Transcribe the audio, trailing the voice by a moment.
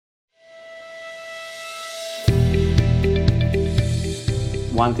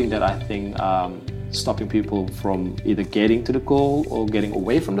one thing that I think stopping people from either getting to the goal or getting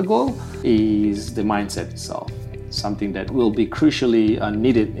away from the goal is the mindset itself. Something that will be crucially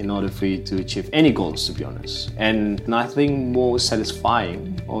needed in order for you to achieve any goals, to be honest. And nothing more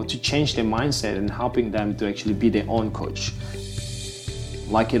satisfying or to change their mindset and helping them to actually be their own coach.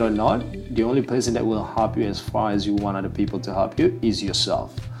 Like it or not, the only person that will help you as far as you want other people to help you is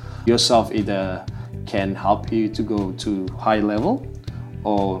yourself. Yourself either can help you to go to high level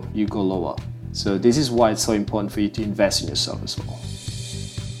or you go lower. So this is why it's so important for you to invest in yourself as well.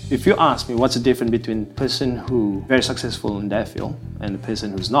 If you ask me what's the difference between a person who's very successful in their field and a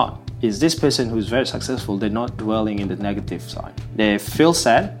person who's not, is this person who's very successful, they're not dwelling in the negative side. They feel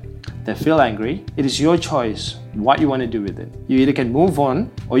sad, they feel angry. It is your choice what you want to do with it. You either can move on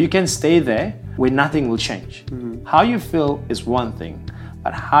or you can stay there where nothing will change. How you feel is one thing,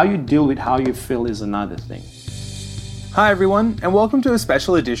 but how you deal with how you feel is another thing. Hi everyone, and welcome to a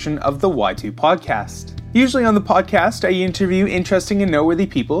special edition of the Y2 podcast. Usually on the podcast, I interview interesting and noteworthy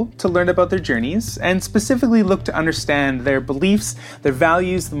people to learn about their journeys and specifically look to understand their beliefs, their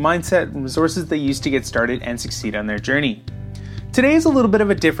values, the mindset and resources they use to get started and succeed on their journey. Today is a little bit of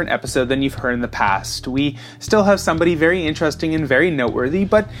a different episode than you've heard in the past. We still have somebody very interesting and very noteworthy,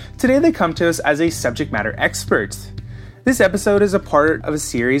 but today they come to us as a subject matter expert. This episode is a part of a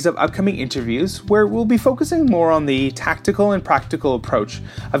series of upcoming interviews where we'll be focusing more on the tactical and practical approach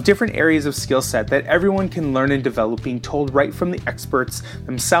of different areas of skill set that everyone can learn and develop, being told right from the experts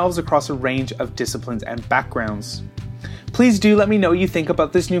themselves across a range of disciplines and backgrounds. Please do let me know what you think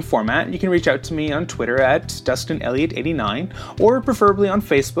about this new format. You can reach out to me on Twitter at DustinElliott89 or preferably on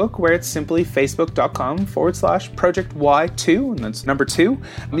Facebook, where it's simply facebook.com/Project Y2, and that's number 2.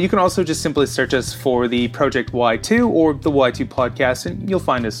 You can also just simply search us for the Project Y2 or the Y2 podcast, and you'll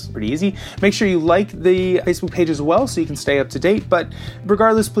find us pretty easy. Make sure you like the Facebook page as well so you can stay up to date. But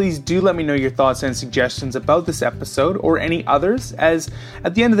regardless, please do let me know your thoughts and suggestions about this episode or any others, as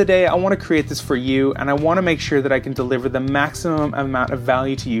at the end of the day, I want to create this for you, and I want to make sure that I can deliver the maximum amount of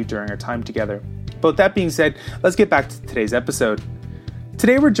value to you during our time together. But with that being said, let's get back to today's episode.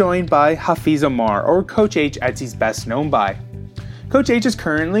 Today we're joined by Hafiz Omar, or Coach H as he's best known by. Coach H is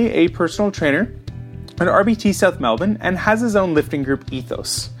currently a personal trainer at RBT South Melbourne and has his own lifting group,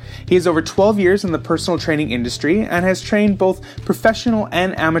 Ethos. He has over 12 years in the personal training industry and has trained both professional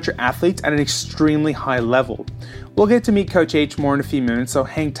and amateur athletes at an extremely high level. We'll get to meet Coach H more in a few minutes, so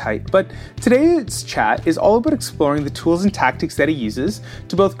hang tight. But today's chat is all about exploring the tools and tactics that he uses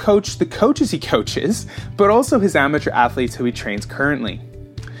to both coach the coaches he coaches, but also his amateur athletes who he trains currently.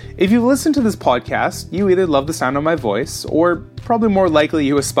 If you've listened to this podcast, you either love the sound of my voice, or probably more likely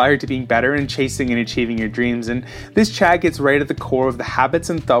you aspire to being better and chasing and achieving your dreams, and this chat gets right at the core of the habits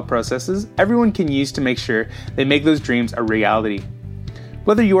and thought processes everyone can use to make sure they make those dreams a reality.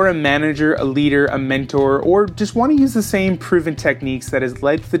 Whether you're a manager, a leader, a mentor, or just want to use the same proven techniques that has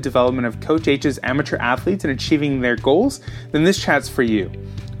led to the development of Coach H's amateur athletes and achieving their goals, then this chat's for you.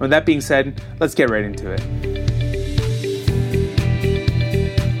 With that being said, let's get right into it.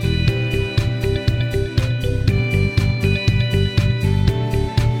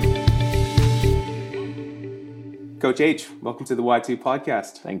 Coach H, welcome to the Y2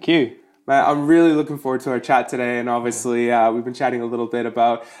 podcast. Thank you. I'm really looking forward to our chat today, and obviously we've been chatting a little bit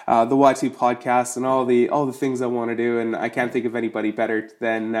about the Y2 podcast and all the things I want to do, and I can't think of anybody better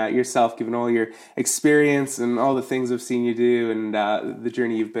than yourself, given all your experience and all the things I've seen you do and the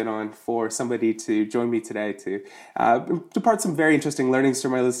journey you've been on, for somebody to join me today to depart some very interesting learnings to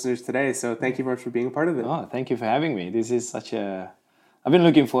my listeners today. So thank you very much for being a part of it. Oh, thank you for having me. This is I've been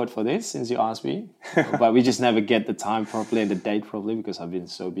looking forward for this since you asked me, but we just never get the time properly and the date properly because I've been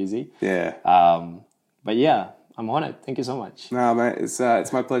so busy. Yeah. But yeah, I'm honored. Thank you so much. No, man, it's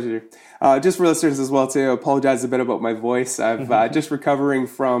my pleasure. Just for listeners as well too, I apologize a bit about my voice. I've just recovering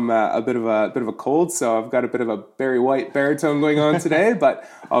from a bit of a cold, so I've got a bit of a Barry White baritone going on today. But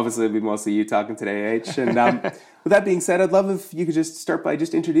obviously, it'll be mostly you talking today, H. And with that being said, I'd love if you could just start by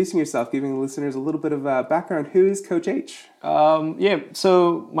just introducing yourself, giving the listeners a little bit of background. Who is Coach H?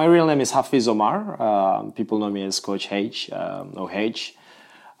 So my real name is Hafiz Omar. People know me as Coach H, OH.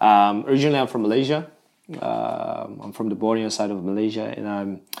 Originally, I'm from Malaysia. I'm from the Borneo side of Malaysia,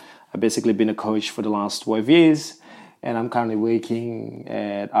 and I've basically been a coach for the last 12 years, and I'm currently working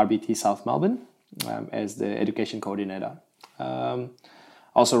at RBT South Melbourne as the education coordinator. I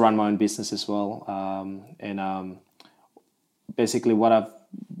also run my own business as well, and basically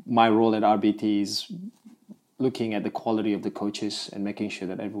my role at RBT is looking at the quality of the coaches and making sure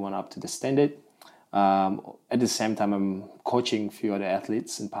that everyone up to the standard. At the same time, I'm coaching a few other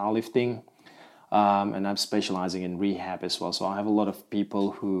athletes in powerlifting. And I'm specializing in rehab as well. So I have a lot of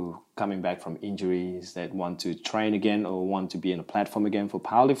people who coming back from injuries that want to train again or want to be in a platform again for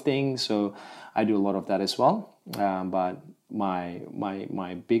powerlifting. So I do a lot of that as well. But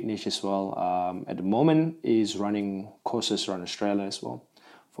my big niche as well at the moment is running courses around Australia as well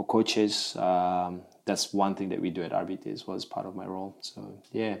for coaches. That's one thing that we do at RBT as well as part of my role. So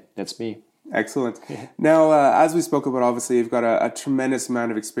yeah, that's me. Excellent. Now, as we spoke about, obviously, you've got a tremendous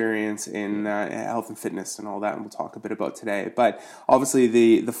amount of experience in health and fitness and all that, and we'll talk a bit about today. But obviously,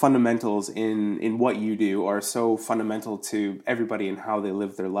 the fundamentals in what you do are so fundamental to everybody and how they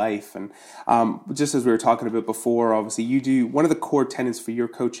live their life. And just as we were talking about before, obviously, you do one of the core tenets for your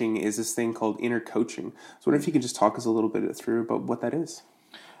coaching is this thing called inner coaching. So, I wonder if you could just talk us a little bit through about what that is.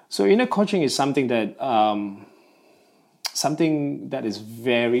 So, inner coaching is something that is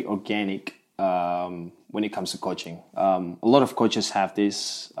very organic when it comes to coaching. A lot of coaches have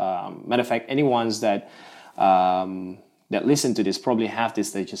this. Matter of fact, any ones that listen to this probably have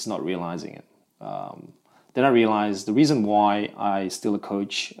this. They're just not realizing it. Then I realized the reason why I still a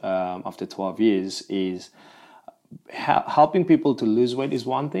coach after 12 years is helping people to lose weight is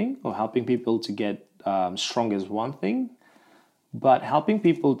one thing, or helping people to get stronger is one thing, but helping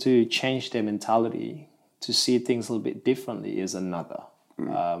people to change their mentality to see things a little bit differently is another.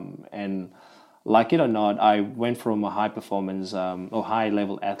 And like it or not, I went from a high performance or high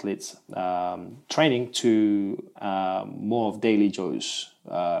level athletes training to more of daily Joes.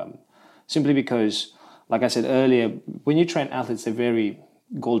 Simply because, like I said earlier, when you train athletes, they're very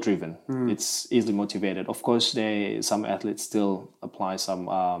goal driven. It's easily motivated. Of course, some athletes still apply some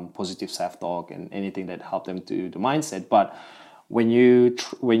positive self-talk and anything that help them to the mindset. But when you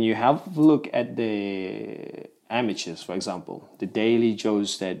have a look at the amateurs, for example, the daily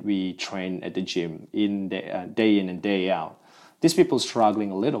Joes that we train at the gym day in and day out, these people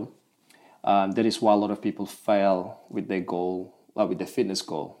struggling a little. That is why a lot of people fail with their goal, with their fitness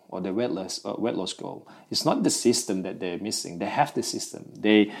goal or their weight loss goal. It's not the system that they're missing. They have the system.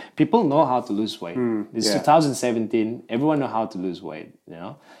 People know how to lose weight. It's 2017. Everyone know how to lose weight.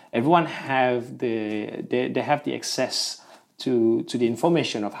 Everyone have they have the access to the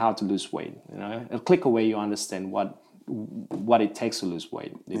information of how to lose weight. A click away, you understand what it takes to lose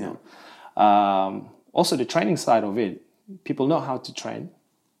weight. Also, the training side of it, people know how to train.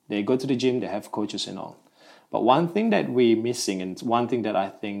 They go to the gym, they have coaches and all. But one thing that we're missing, and one thing that I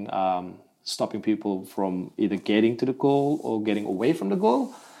think stopping people from either getting to the goal or getting away from the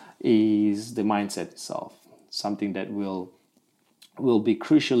goal, is the mindset itself. Something that will be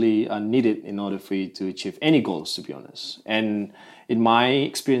crucially needed in order for you to achieve any goals, to be honest. And in my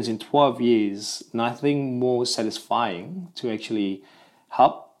experience in 12 years, nothing more satisfying to actually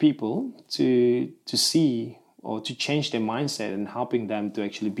help people to see or to change their mindset and helping them to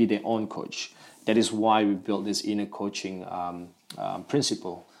actually be their own coach. That is why we built this inner coaching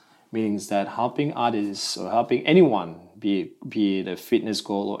principle, meaning that helping others or helping anyone, be it a fitness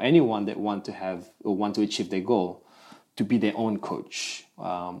goal or anyone that want to have or want to achieve their goal, to be their own coach.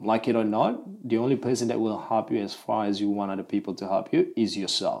 Like it or not, the only person that will help you as far as you want other people to help you is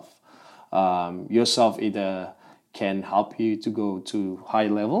yourself. Yourself either can help you to go to high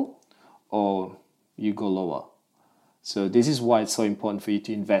level or you go lower. So this is why it's so important for you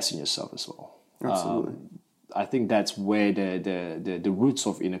to invest in yourself as well. Absolutely. I think that's where the roots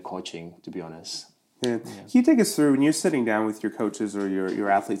of inner coaching, to be honest. Yeah. Can you take us through, when you're sitting down with your coaches or your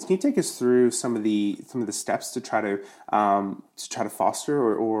athletes, can you take us through some of the steps to try to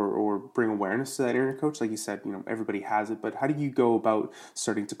foster or bring awareness to that inner coach? Like you said, everybody has it, but how do you go about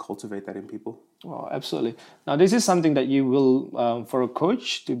starting to cultivate that in people? Well, absolutely. Now, this is something that you will, for a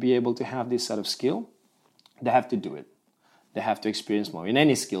coach to be able to have this sort of skill, they have to do it. They have to experience more in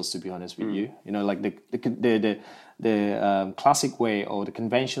any skills, to be honest with you. Like the classic way or the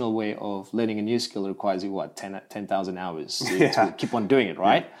conventional way of learning a new skill requires you 10,000 hours to keep on doing it,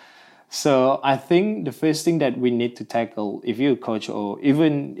 right? Yeah. So I think the first thing that we need to tackle, if you're a coach or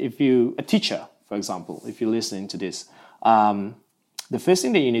even if you're a teacher, for example, if you're listening to this, the first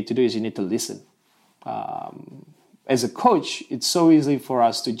thing that you need to do is you need to listen. As a coach, it's so easy for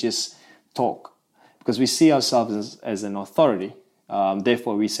us to just talk, because we see ourselves as an authority.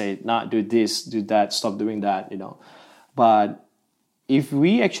 Therefore, we say, do this, do that, stop doing that, But if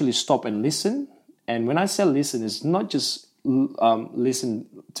we actually stop and listen, and when I say listen, it's not just listen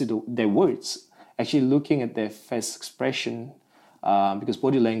to their words, actually looking at their face expression, because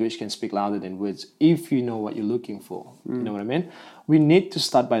body language can speak louder than words if you know what you're looking for. You know what I mean? We need to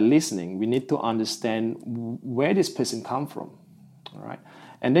start by listening. We need to understand where this person come from, all right?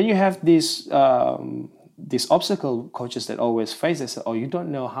 And then you have this this obstacle coaches that always face, they say, oh, you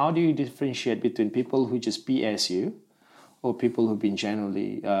don't know, how do you differentiate between people who just BS you or people who've been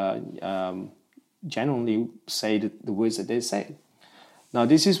genuinely say the words that they say? Now,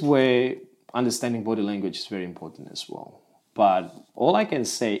 this is where understanding body language is very important as well. But all I can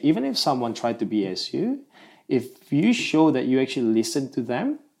say, even if someone tried to BS you, if you show that you actually listen to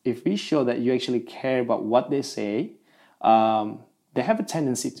them, if you show that you actually care about what they say, they have a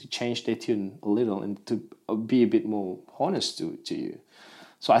tendency to change their tune a little and to be a bit more honest to you.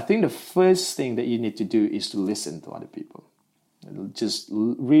 So I think the first thing that you need to do is to listen to other people. Just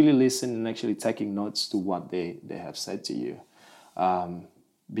really listen and actually taking notes to what they have said to you.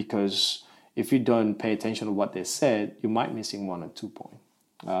 Because if you don't pay attention to what they said, you might missing 1 or 2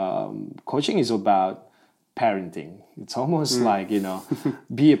 points. Coaching is about parenting. It's almost like,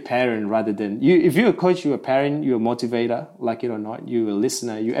 be a parent rather than you. If you're a coach, you're a parent, you're a motivator, like it or not, you're a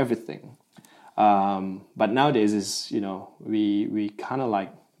listener, you're everything. But nowadays is, we kind of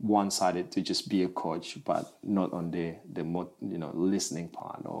like one-sided to just be a coach, but not on the listening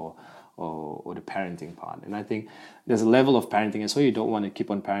part or the parenting part. And I think there's a level of parenting, and so you don't want to keep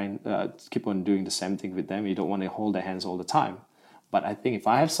on doing the same thing with them. You don't want to hold their hands all the time. But I think if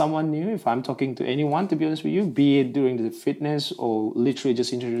I have someone new, if I'm talking to anyone, to be honest with you, be it during the fitness or literally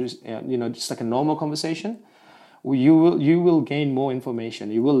just introduce, just like a normal conversation, you will gain more information.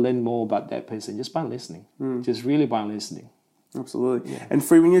 You will learn more about that person just by listening, just really by listening. Absolutely. Yeah. And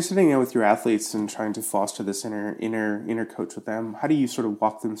when you're sitting down with your athletes and trying to foster this inner coach with them, how do you sort of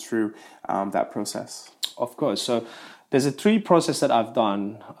walk them through that process? Of course. So there's a 3 process that I've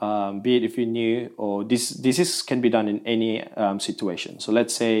done, be it if you're new or this can be done in any situation. So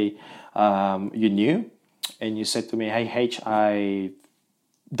let's say you're new and you said to me, hey, H, I've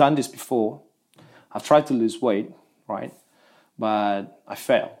done this before. I've tried to lose weight, right? But I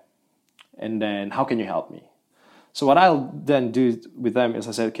fail. And then how can you help me? So what I'll then do with them is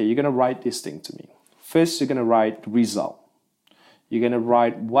I said, okay, you're going to write this thing to me. First, you're going to write the result. You're going to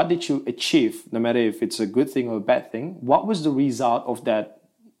write what did you achieve, no matter if it's a good thing or a bad thing. What was the result of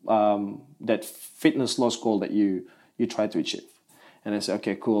that fitness loss goal that you tried to achieve? And I say,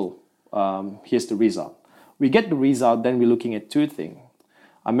 okay, cool. Here's the result. We get the result, then we're looking at 2 things.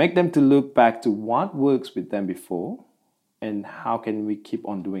 I make them to look back to what works with them before and how can we keep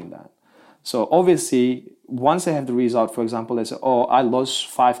on doing that. So obviously, once they have the result, for example, they say, oh, I lost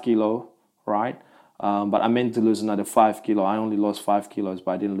 5 kilo, right? But I meant to lose another 5 kilo. I only lost 5 kilos,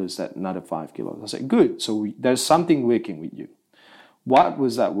 but I didn't lose that another 5 kilos. I said, good. So there's something working with you. What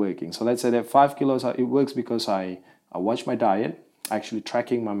was that working? So let's say that 5 kilos, it works because I watch my diet, actually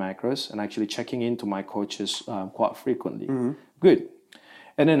tracking my macros and actually checking into my coaches quite frequently. Mm-hmm. Good.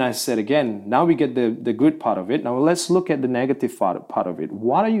 And then I said again, now we get the good part of it. Now let's look at the negative part of it.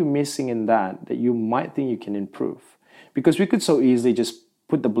 What are you missing in that you might think you can improve? Because we could so easily just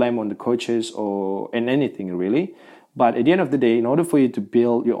put the blame on the coaches or in anything really. But at the end of the day, in order for you to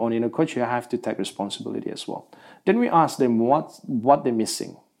build your own inner coach, you have to take responsibility as well. Then we ask them what they're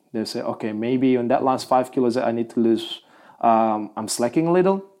missing. They say, okay, maybe on that last 5 kilos that I need to lose, I'm slacking a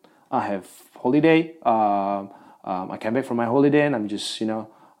little. I have holiday. I came back from my holiday and I'm just,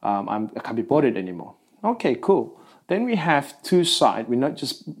 I can't be bothered anymore. Okay, cool. Then we have 2 sides. We're not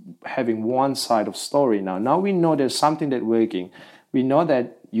just having one side of story now. Now we know there's something that's working. We know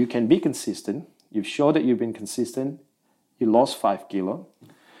that you can be consistent. You've shown that you've been consistent. You lost 5 kilo.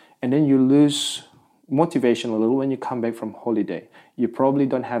 And then you lose motivation a little when you come back from holiday. You probably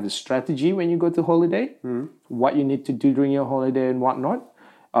don't have a strategy when you go to holiday, what you need to do during your holiday and whatnot,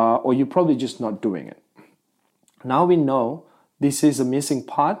 or you're probably just not doing it. Now we know this is a missing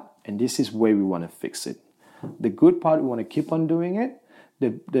part and this is where we want to fix it. The good part, we want to keep on doing it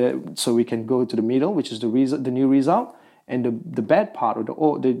so we can go to the middle, which is the new result. And the bad part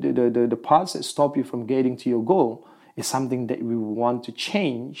or the parts that stop you from getting to your goal is something that we want to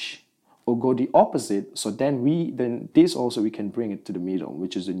change or go the opposite. So then this also we can bring it to the middle,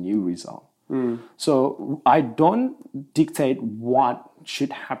 which is the new result. So I don't dictate what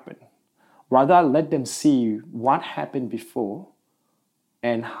should happen. Rather, I let them see what happened before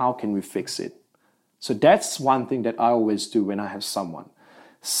and how can we fix it. So that's one thing that I always do when I have someone.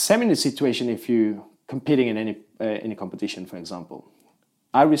 Same in the situation if you're competing in any competition, for example.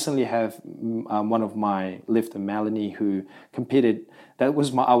 I recently have one of my lifter, Melanie, who competed. That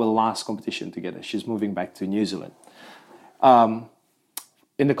was our last competition together. She's moving back to New Zealand.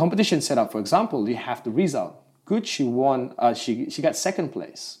 In the competition setup, for example, you have the result. Good, she won. She got 2nd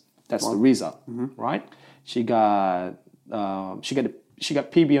place. That's the result, right? She got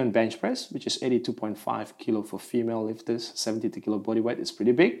PB on bench press, which is 82.5 kilo for female lifters, 72 kilo body weight. It's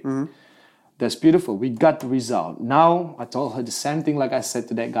pretty big. That's beautiful. We got the result. Now I told her the same thing like I said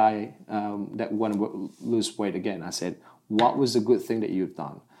to that guy that want to lose weight again. I said, what was the good thing that you've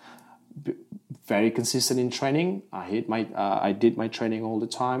done? Very consistent in training. I did my training all the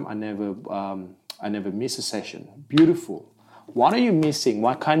time. I never miss a session. Beautiful. What are you missing?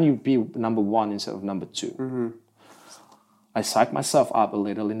 Why can't you be number one instead of number two? Mm-hmm. I psych myself up a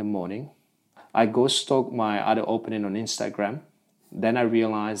little in the morning. I go stalk my other opening on Instagram. Then I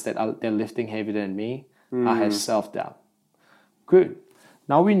realize that they're lifting heavier than me. I have self-doubt. Good.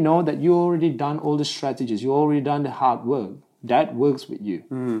 Now we know that you already done all the strategies. You already done the hard work. That works with you.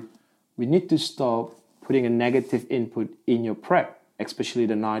 We need to stop putting a negative input in your prep, especially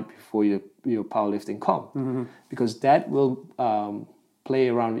the night before your powerlifting comp, because that will play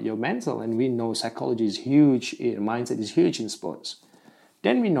around with your mental. And we know psychology is huge, mindset is huge in sports.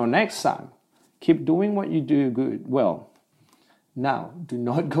 Then we know next time, keep doing what you do good. Well, now do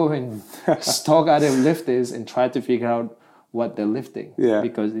not go and stalk other lifters and try to figure out what they're lifting,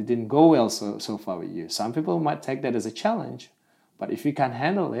 because it didn't go well so far with you. Some people might take that as a challenge, but if you can't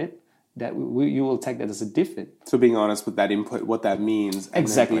handle it, you will take that as a defeat. So being honest with that input, what that means, and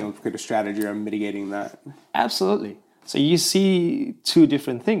exactly, then being able to create a strategy around mitigating that. Absolutely. So you see two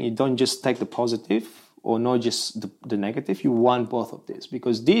different things. You don't just take the positive or not just the negative. You want both of this,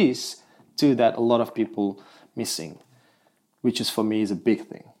 because these two that a lot of people missing, which is for me is a big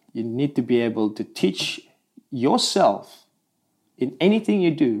thing. You need to be able to teach yourself in anything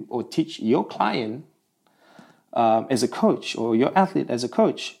you do, or teach your client as a coach, or your athlete as a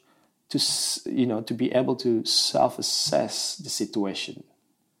coach, to be able to self-assess the situation.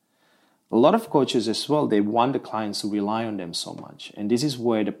 A lot of coaches as well, they want the clients to rely on them so much, and this is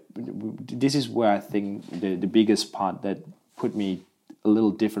where I think the biggest part that put me a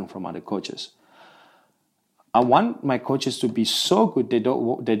little different from other coaches. I want my coaches to be so good they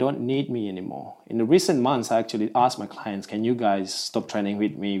don't need me anymore. In the recent months, I actually asked my clients, "Can you guys stop training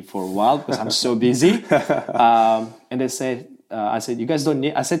with me for a while because I'm so busy?" And they said, "I said you guys don't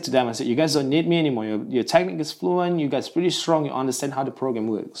need." I said to them, "You guys don't need me anymore. Your technique is fluent. You guys pretty strong. You understand how the program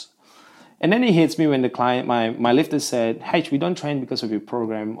works." And then it hits me when the client, my lifter said, "Hey, we don't train because of your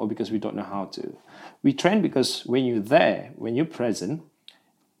program or because we don't know how to. We train because when you're there, when you're present,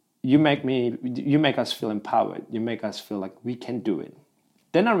 you make us feel empowered. You make us feel like we can do it."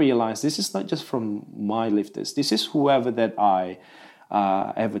 Then I realized this is not just from my lifters. This is whoever that I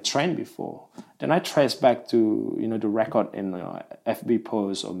ever trained before. Then I trace back to the record in FB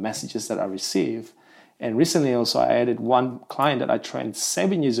posts or messages that I receive. And recently also I added one client that I trained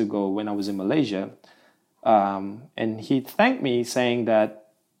 7 years ago when I was in Malaysia. And he thanked me saying that,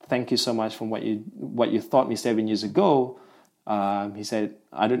 "Thank you so much for what you taught me 7 years ago." He said,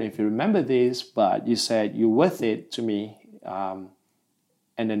 "I don't know if you remember this, but you said you're worth it to me."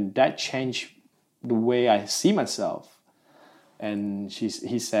 And then that changed the way I see myself. And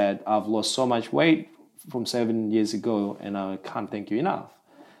he said, "I've lost so much weight from 7 years ago, and I can't thank you enough."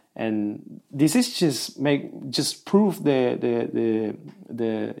 And this is just prove the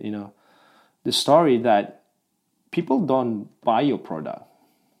story that people don't buy your product.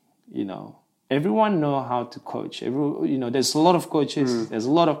 Everyone know how to coach. There's a lot of coaches. There's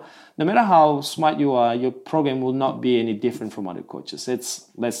a lot of, no matter how smart you are, your program will not be any different from other coaches.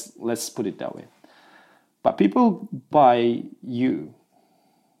 Let's put it that way. But people buy your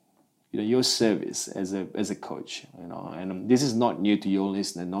service as a coach. And this is not new to your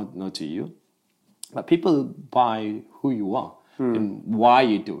listener, not to you. But people buy who you are and why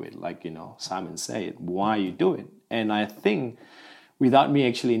you do it. Like Simon said, why you do it. And I think, without me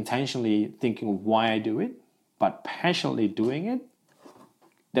actually intentionally thinking of why I do it, but passionately doing it,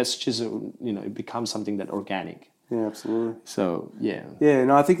 that's just it becomes something that organic. Yeah, absolutely. So yeah. Yeah,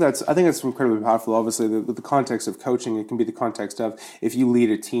 no, I think that's incredibly powerful. Obviously, the context of coaching, it can be the context of if you lead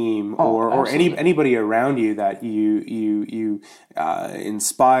a team or anybody around you that you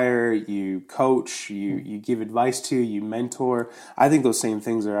inspire, you coach, you give advice to, you mentor. I think those same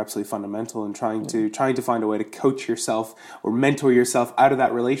things are absolutely fundamental in trying to find a way to coach yourself or mentor yourself out of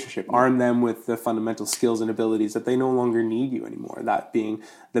that relationship. Arm them with the fundamental skills and abilities that they no longer need you anymore. That being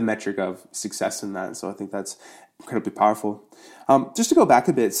the metric of success in that. So I think that's incredibly powerful. Just to go back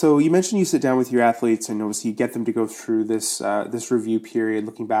a bit, so you mentioned you sit down with your athletes and obviously you get them to go through this review period,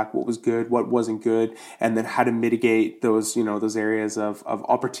 looking back what was good, what wasn't good, and then how to mitigate those areas of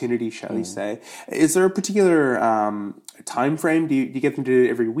opportunity, shall we say. Is there a particular time frame? Do you get them to do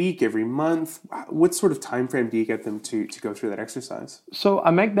it every week, every month? What sort of time frame do you get them to go through that exercise? So I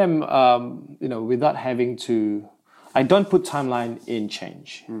make them, without having to. I don't put timeline in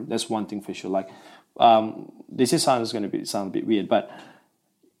change. That's one thing for sure. Like. This sound a bit weird, but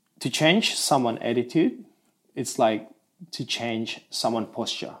to change someone's attitude, it's like to change someone's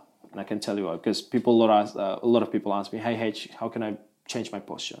posture. And I can tell you why, because a lot of people ask me, hey, H, how can I change my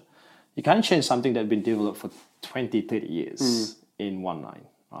posture? You can't change something that's been developed for 20, 30 years in one night,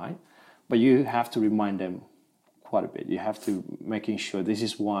 right? But you have to remind them quite a bit. You have to making sure this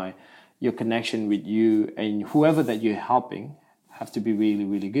is why your connection with you and whoever that you're helping have to be really,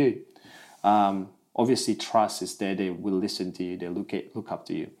 really good. Obviously, trust is there. They will listen to you. They look up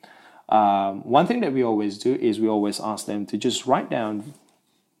to you. One thing that we always do is we always ask them to just write down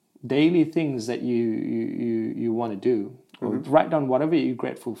daily things that you want to do, or write down whatever you're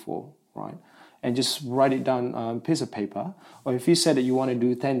grateful for, right? And just write it down on a piece of paper. Or if you said that you want to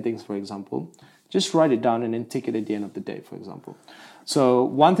do 10 things, for example, just write it down and then tick it at the end of the day, for example. So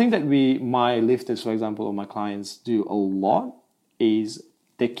one thing that my lifters, for example, or my clients do a lot is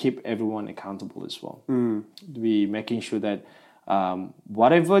they keep everyone accountable as well. We making sure that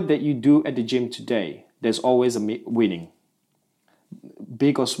whatever that you do at the gym today, there's always a winning.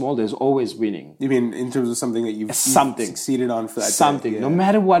 Big or small, there's always winning. You mean in terms of something that you've succeeded on for that something, day? No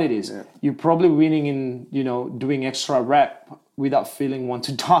matter what it is. Yeah. You're probably winning in, doing extra rep without feeling want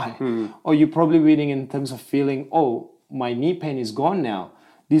to die. Or you're probably winning in terms of feeling, oh, my knee pain is gone now.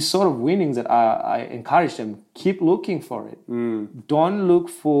 These sort of winnings that I encourage them, keep looking for it. Don't look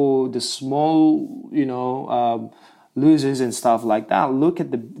for the small, losers and stuff like that. Look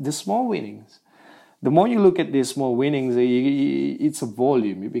at the small winnings. The more you look at these small winnings, it's a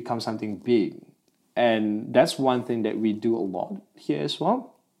volume. It becomes something big. And that's one thing that we do a lot here as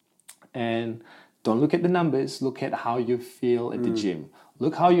well. And don't look at the numbers. Look at how you feel at the gym.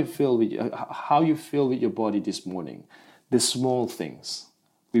 Look how you feel with your body this morning. The small things.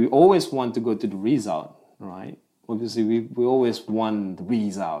 We always want to go to the result, right? Obviously, we always want the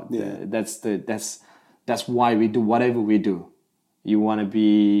result. Yeah. That's why we do whatever we do. You want to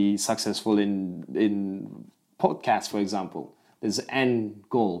be successful in podcasts, for example. There's an end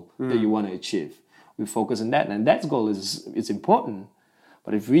goal that you want to achieve. We focus on that, and that goal is important.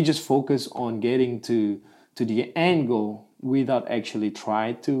 But if we just focus on getting to the end goal without actually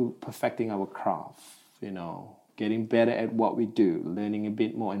try to perfecting our craft, getting better at what we do, learning a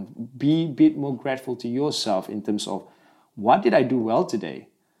bit more, and be a bit more grateful to yourself in terms of what did I do well today?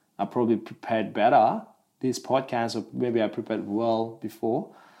 I probably prepared better. This podcast, or maybe I prepared well before.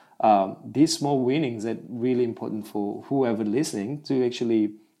 These small winnings are really important for whoever listening to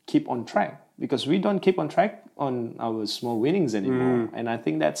actually keep on track, because we don't keep on track on our small winnings anymore. And I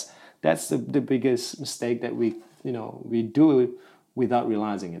think that's the biggest mistake that we do without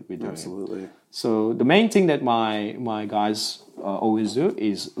realizing it. We do. Absolutely. So the main thing that my guys always do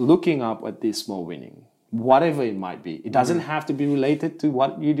is looking up at this small winning, whatever it might be. It doesn't have to be related to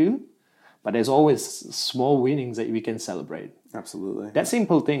what you do. But there's always small winnings that we can celebrate. Absolutely. That's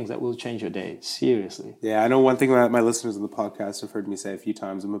simple things that will change your day, seriously. Yeah, I know one thing that my listeners on the podcast have heard me say a few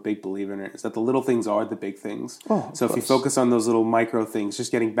times, I'm a big believer in it, is that the little things are the big things. So if you focus on those little micro things,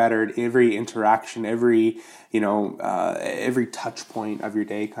 just getting better at every interaction, every touch point of your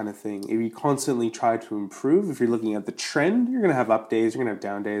day kind of thing, if you constantly try to improve, if you're looking at the trend, you're going to have up days, you're going to have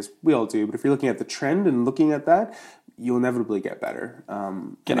down days. We all do. But if you're looking at the trend and looking at that, you'll inevitably get better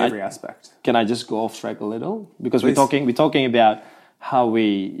in every aspect. Can I just go off track a little? Because we're talking about how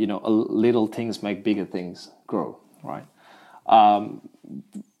we, little things make bigger things grow, right?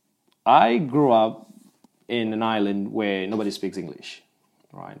 I grew up in an island where nobody speaks English,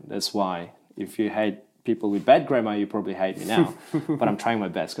 right? That's why if you hate people with bad grammar, you probably hate me now. But I'm trying my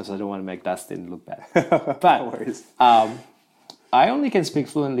best because I don't want to make Dustin look bad. But no worries. I only can speak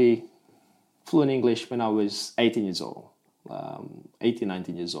fluent English when I was 18 years old,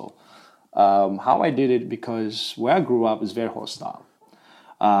 19 years old. How I did it, because where I grew up is very hostile.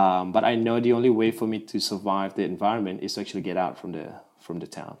 But I know the only way for me to survive the environment is to actually get out from the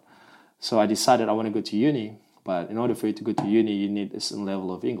town. So I decided I want to go to uni, but in order for you to go to uni, you need a certain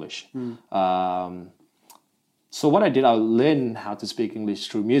level of English. So what I did, I learned how to speak English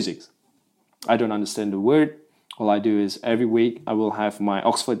through music. I don't understand the word. All I do is every week I will have my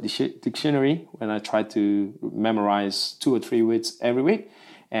Oxford dictionary when I try to memorize 2 or 3 words every week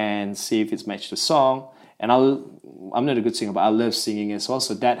and see if it's matched the song. And I'm not a good singer, but I love singing as well.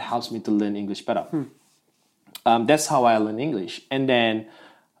 So that helps me to learn English better. That's how I learn English. And then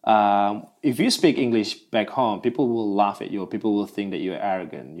if you speak English back home, people will laugh at you. Or people will think that you're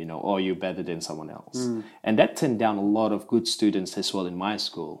arrogant, or you're better than someone else. And that turned down a lot of good students as well in my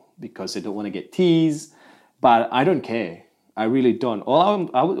school, because they don't want to get teased. But I don't care. I really don't.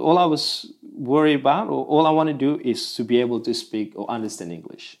 All I was worried about, or all I want to do, is to be able to speak or understand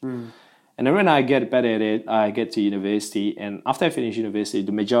English. And And then when I get better at it, I get to university, and after I finish university,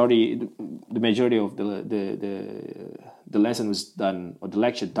 the majority of the lesson was done, or the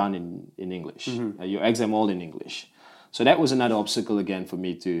lecture done in English. Your exam all in English. So that was another obstacle again for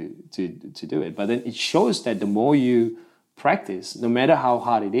me to do it. But then it shows that the more you practice, no matter how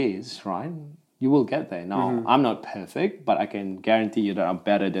hard it is, right, you will get there. Now, I'm not perfect, but I can guarantee you that I'm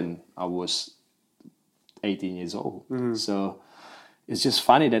better than I was 18 years old. So it's just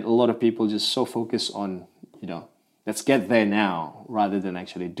funny that a lot of people just so focus on, let's get there now, rather than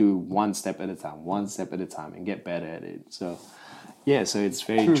actually do one step at a time, and get better at it. So, yeah, so it's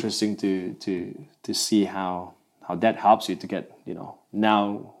very interesting to see how that helps you to get,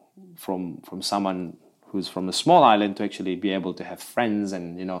 now from someone who's from a small island to actually be able to have friends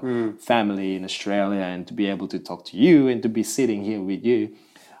and, family in Australia, and to be able to talk to you and to be sitting here with you.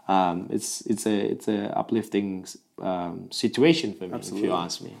 It's a uplifting situation for me, absolutely, if you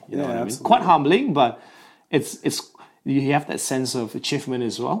ask me. You know what I mean? Quite humbling, but it's you have that sense of achievement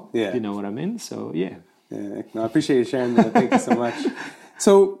as well. Yeah. You know what I mean? So yeah. Yeah. No, I appreciate you sharing that. Thank you so much.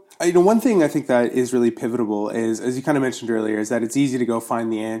 So, one thing I think that is really pivotal is, as you kind of mentioned earlier, is that it's easy to go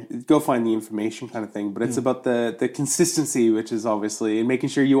find the information kind of thing, but it's about the consistency, which is obviously, and making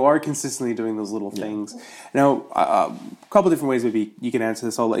sure you are consistently doing those little things. Now, a couple different ways maybe you can answer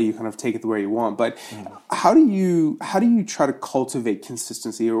this. I'll let you kind of take it the way you want, but how do you try to cultivate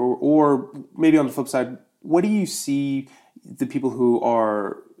consistency, or maybe on the flip side, what do you see the people who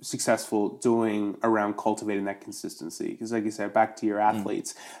are successful doing around cultivating that consistency? Because like you said, back to your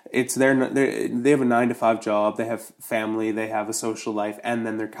athletes, it's they have a 9-to-5 job, they have family, they have a social life, and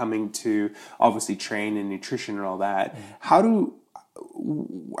then they're coming to obviously train and nutrition and all that. How do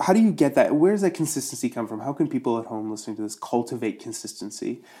you get that? Where does that consistency come from? How can people at home listening to this cultivate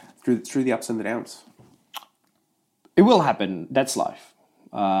consistency through the ups and the downs? It will happen. That's life.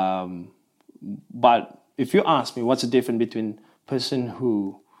 But if you ask me, what's the difference between person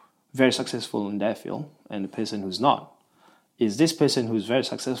who very successful in their field and the person who's not, is this person who's very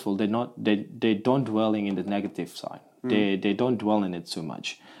successful, they don't dwelling in the negative side. They don't dwell in it too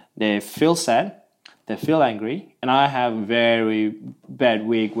much. They feel sad, they feel angry, and I have a very bad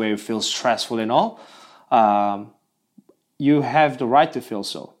week where you feel stressful and all. You have the right to feel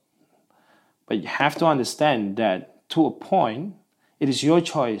so, but you have to understand that to a point, it is your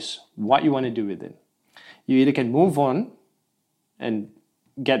choice what you want to do with it. You either can move on and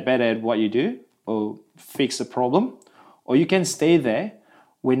get better at what you do, or fix the problem, or you can stay there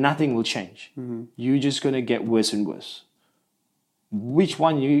where nothing will change. You're just going to get worse and worse. Which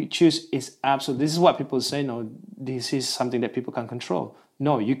one you choose is absolutely, this is what people say, no, this is something that people can control.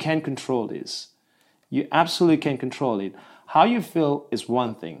 No, you can't control this. You absolutely can control it. How you feel is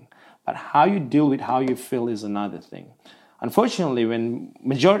one thing, but how you deal with how you feel is another thing. Unfortunately,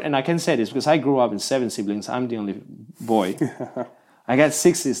 and I can say this because I grew up in 7 siblings, I'm the only boy. I got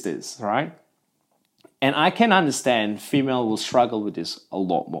 6 sisters, right? And I can understand female will struggle with this a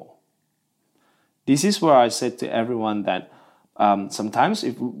lot more. This is where I said to everyone that sometimes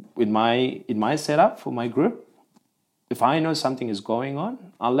in my setup for my group, if I know something is going on,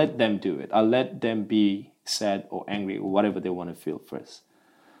 I'll let them do it. I'll let them be sad or angry or whatever they want to feel first.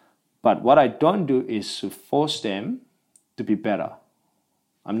 But what I don't do is to force them to be better.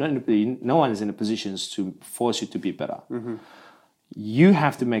 No one is in a position to force you to be better. You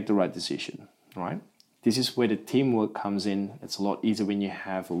have to make the right decision, right? This is where the teamwork comes in. It's a lot easier when you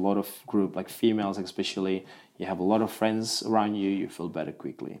have a lot of group, like females especially. You have a lot of friends around you, you feel better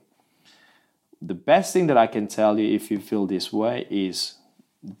quickly. The best thing that I can tell you if you feel this way is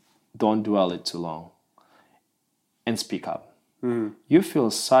don't dwell it too long and speak up. You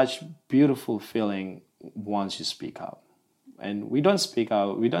feel such beautiful feeling once you speak up. And we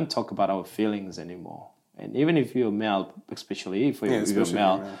don't talk about our feelings anymore. And even if you're male, especially if you're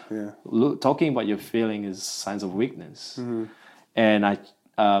male, talking about your feeling is signs of weakness. And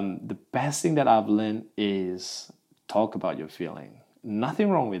the best thing that I've learned is talk about your feeling.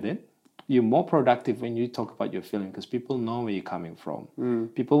 Nothing wrong with it. You're more productive when you talk about your feeling because people know where you're coming from.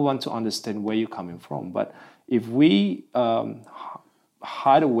 People want to understand where you're coming from. But if we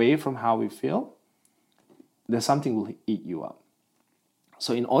hide away from how we feel, there's something will eat you up.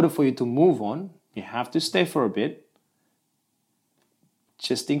 So in order for you to move on, you have to stay for a bit.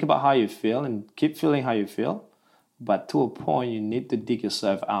 Just think about how you feel and keep feeling how you feel. But to a point, you need to dig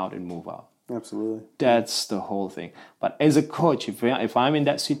yourself out and move out. Absolutely. That's the whole thing. But as a coach, if I'm in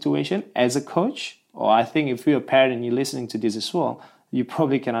that situation, as a coach, or I think if you're a parent and you're listening to this as well, you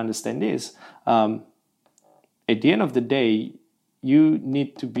probably can understand this. At the end of the day, you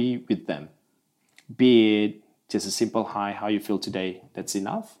need to be with them. Be it just a simple hi, how you feel today, that's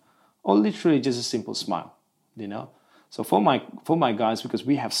enough. or literally just a simple smile, you know. So for my guys, because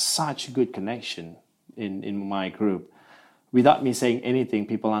we have such a good connection in my group, without me saying anything,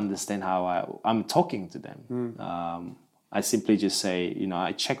 people understand how I'm talking to them. I simply just say, you know,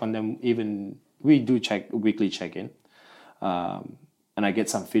 I check on them. Even we do weekly check-in, and I get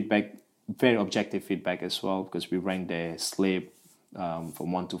some feedback, very objective feedback as well, because we rank their sleep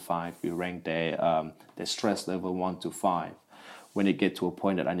from 1 to 5. We rank their stress level 1 to 5. When they get to a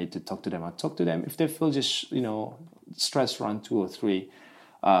point that I need to talk to them, I talk to them. If they feel just, you know, stress around 2 or 3,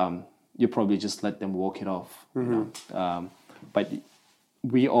 you probably just let them walk it off. You know? But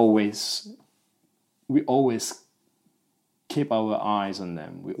we always keep our eyes on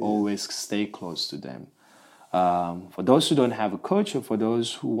them. We always stay close to them. For those who don't have a coach, or for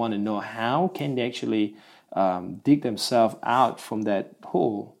those who want to know how can they actually dig themselves out from that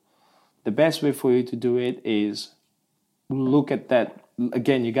hole, the best way for you to do it is look at that.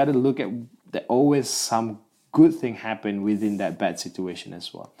 Again, you got to look at that always some good thing happen within that bad situation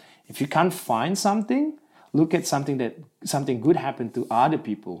as well. If you can't find something, look at something good happened to other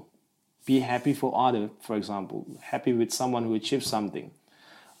people. Be happy for example, happy with someone who achieved something.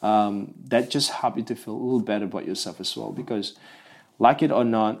 That just help you to feel a little better about yourself as well. Because, like it or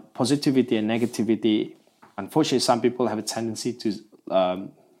not, positivity and negativity, unfortunately, some people have a tendency to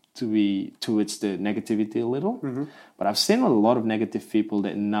be towards the negativity a little. But I've seen a lot of negative people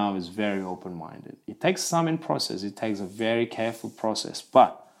that now is very open-minded. It takes some in process. It takes a very careful process,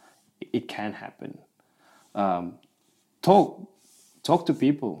 but it can happen. Talk to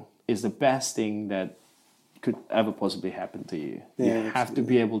people is the best thing that could ever possibly happen to you. You have to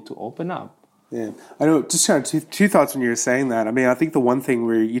be able to open up. Yeah, I know. Just kind of two thoughts when you were saying that. I mean, I think the one thing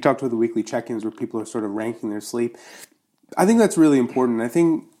where you talked about the weekly check-ins where people are sort of ranking their sleep, I think that's really important. I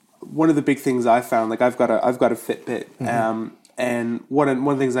think one of the big things I found, like I've got a Fitbit, and one of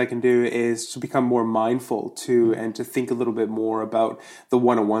the things I can do is to become more mindful and to think a little bit more about the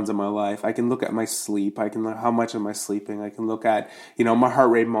one-on-ones in my life. I can look at my sleep. I can look how much am I sleeping. I can look at, you know, my heart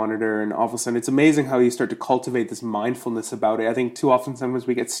rate monitor, and all of a sudden it's amazing how you start to cultivate this mindfulness about it. I think too often sometimes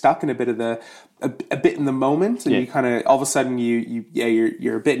we get stuck in a bit in the moment, and you kind of all of a sudden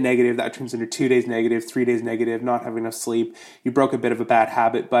you're a bit negative. That turns into 2 days negative, 3 days negative, not having enough sleep. You broke a bit of a bad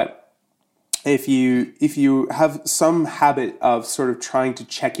habit, but if you have some habit of sort of trying to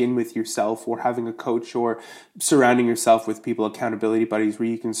check in with yourself, or having a coach, or surrounding yourself with people, accountability buddies, where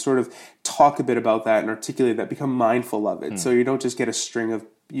you can sort of talk a bit about that and articulate that, become mindful of it. So you don't just get a string of,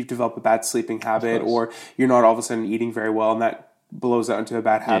 you develop a bad sleeping habit, or you're not all of a sudden eating very well and that blows out into a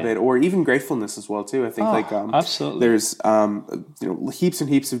bad habit, or even gratefulness as well too. I think absolutely. There's heaps and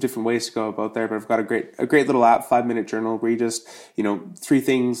heaps of different ways to go about there. But I've got a great little app, 5-minute journal, where you just 3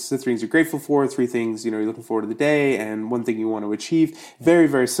 things you're grateful for, 3 things you're looking forward to the day, and 1 thing you want to achieve. Very,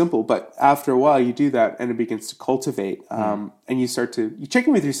 very simple. But after a while, you do that, and it begins to cultivate. And you check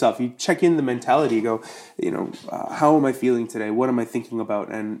in with yourself. You check in the mentality. You go, how am I feeling today? What am I thinking about?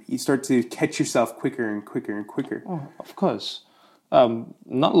 And you start to catch yourself quicker and quicker and quicker. Oh, of course.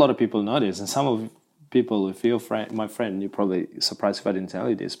 Not a lot of people know this, and some of people, if you're my friend, you're probably surprised if I didn't tell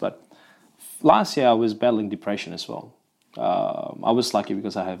you this, but last year I was battling depression as well. I was lucky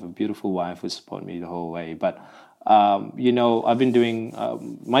because I have a beautiful wife who supported me the whole way, but I've been doing,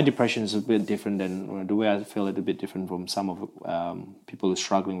 my depression is a bit different than the way I feel, it a bit different from some of people who are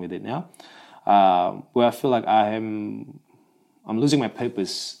struggling with it now, where I feel like I'm losing my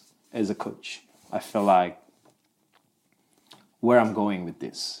purpose as a coach. I feel like where I'm going with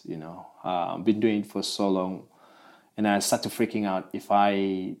this, I've been doing it for so long, and I started freaking out. If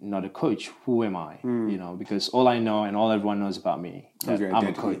I'm not a coach, who am I? Because all I know and all everyone knows about me, that I'm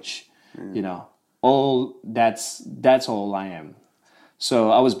a coach. All that's all I am.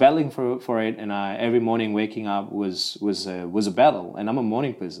 So I was battling for it, and every morning waking up was a battle. And I'm a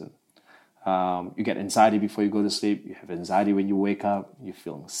morning person. You get anxiety before you go to sleep. You have anxiety when you wake up. You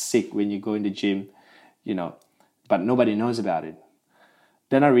feel sick when you go in the gym. But nobody knows about it.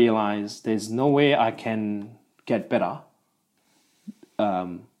 Then I realized there's no way I can get better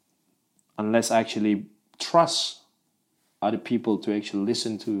unless I actually trust other people to actually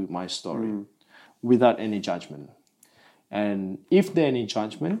listen to my story without any judgment. And if there's any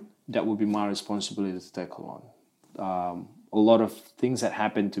judgment, that would be my responsibility to tackle on. A lot of things that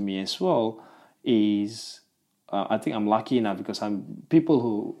happen to me as well is, I think I'm lucky enough because people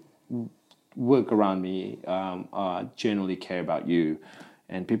who work around me generally care about you,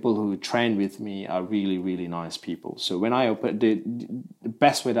 and people who train with me are really, really nice people. So when I open, the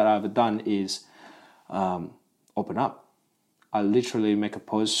best way that I've ever done is open up. I literally make a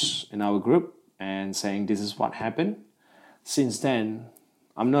post in our group and saying this is what happened. Since then,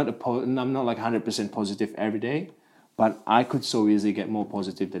 I'm not like 100% positive every day, but I could so easily get more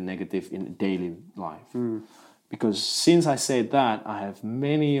positive than negative in daily life. Because since I said that, I have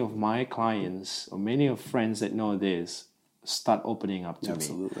many of my clients or many of friends that know this start opening up to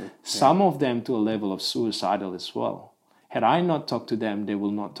me. Some of them to a level of suicidal as well. Had I not talked to them, they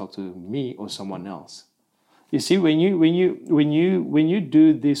will not talk to me or someone else. You see, when you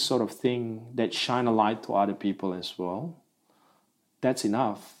do this sort of thing that shine a light to other people as well, that's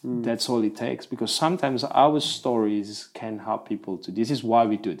enough. That's all it takes. Because sometimes our stories can help people to. This is why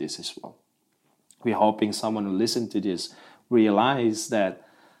we do this as well. We're hoping someone who listens to this realize that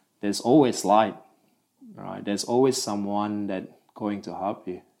there's always light, right? There's always someone that going to help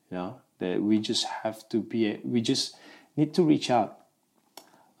you. You know, that we just need to reach out.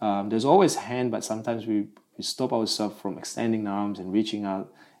 There's always a hand, but sometimes we stop ourselves from extending arms and reaching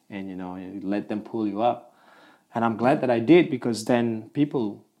out, and you let them pull you up. And I'm glad that I did, because then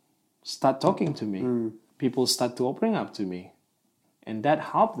people start talking to me. People start to open up to me, and that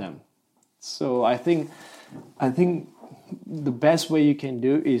helped them. So I think the best way you can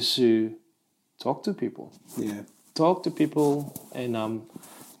do is to talk to people. Yeah. Talk to people, and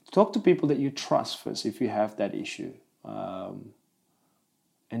talk to people that you trust first if you have that issue.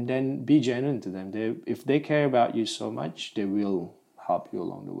 And then be genuine to them. If they care about you so much, they will help you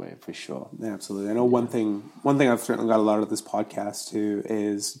along the way for sure. Yeah, absolutely. I know one thing I've certainly got a lot of this podcast too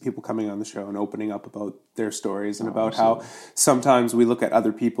is people coming on the show and opening up about their stories and about how sometimes we look at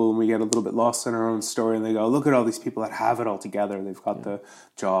other people and we get a little bit lost in our own story, and they go, look at all these people that have it all together. They've got the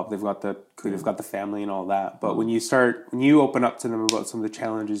job, they've got the family and all that. But when you open up to them about some of the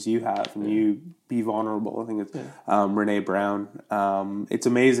challenges you have and you be vulnerable, I think it's Renee Brown. It's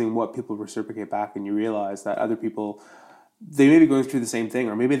amazing what people reciprocate back, and you realize that other people, they may be going through the same thing,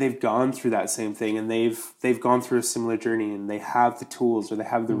 or maybe they've gone through that same thing, and they've gone through a similar journey, and they have the tools or they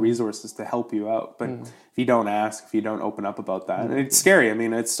have the resources to help you out. But if you don't ask, if you don't open up about that, and it's scary. I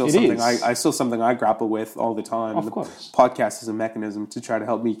mean, it's still something I grapple with all the time. Of course. The podcast is a mechanism to try to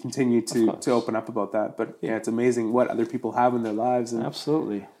help me continue to open up about that. But yeah, it's amazing what other people have in their lives. And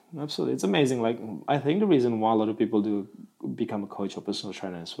Absolutely. It's amazing. Like, I think the reason why a lot of people do become a coach or personal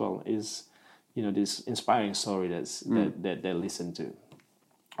trainer as well is, this inspiring story that they listen to.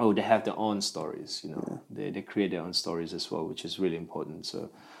 Oh, they have their own stories, They create their own stories as well, which is really important. So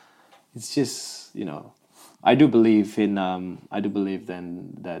it's just, I do believe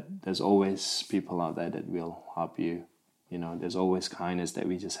then that there's always people out there that will help you. There's always kindness that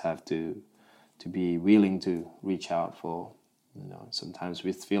we just have to be willing to reach out for. Sometimes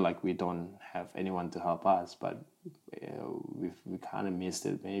we feel like we don't have anyone to help us, but we kind of missed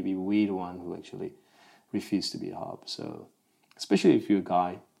it. Maybe we're the one who actually refused to be helped. So, especially if you're a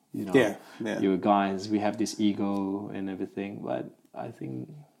guy, you're guys, we have this ego and everything. But I think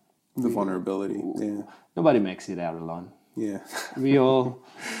the vulnerability. Nobody makes it out alone. Yeah, we all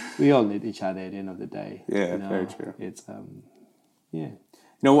need each other at the end of the day. Yeah, very true. It's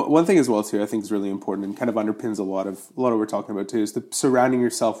one thing as well too, I think is really important and kind of underpins a lot of what we're talking about too, is the surrounding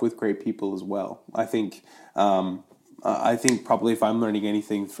yourself with great people as well. I think probably if I'm learning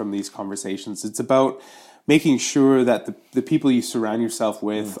anything from these conversations, it's about making sure that the people you surround yourself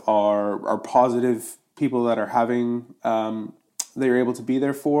with are positive people that are having they're able to be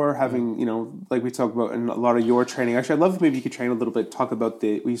there for, having, like we talked about in a lot of your training. Actually, I'd love if maybe you could train a little bit, talk about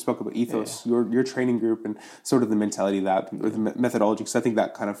we spoke about ethos, your training group, and sort of the mentality of that, or the methodology, because I think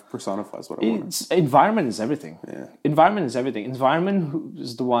that kind of personifies what I want. Environment is everything. Yeah. Environment is everything. Environment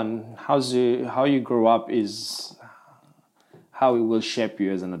is the one, how you grow up is how it will shape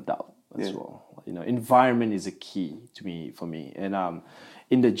you as an adult as well. Environment is a key for me. And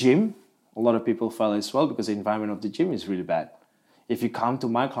in the gym, a lot of people fail as well because the environment of the gym is really bad. If you come to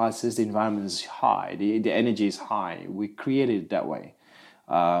my classes, the environment is high, the energy is high. We created it that way.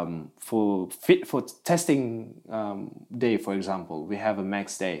 For testing day, for example, we have a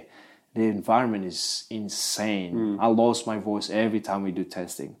max day. The environment is insane. I lost my voice every time we do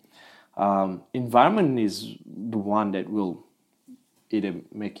testing. Environment is the one that will either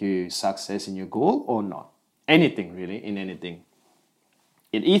make you success in your goal or not. Anything really, in anything.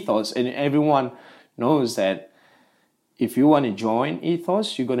 In ethos, and everyone knows that if you want to join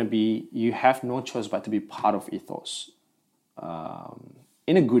ethos, you have no choice but to be part of ethos,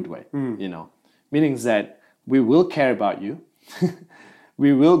 in a good way, meaning that we will care about you.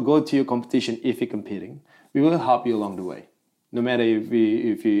 We will go to your competition if you're competing. We will help you along the way, no matter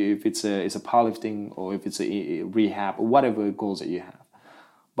if it's a powerlifting or if it's a rehab or whatever goals that you have.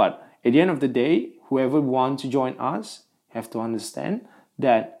 But at the end of the day, whoever wants to join us have to understand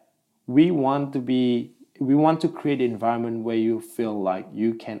that we want to be we want to create an environment where you feel like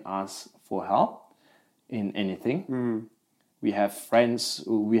you can ask for help in anything. We have friends,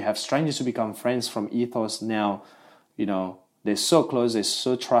 we have strangers who become friends from ethos now. You know, they're so close, they're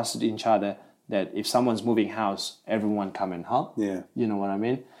so trusted in each other that if someone's moving house, everyone come and help. Yeah. You know what I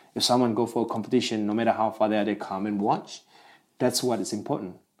mean? If someone go for a competition, no matter how far they come and watch. That's what is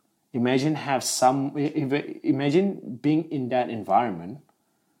important. Imagine being in that environment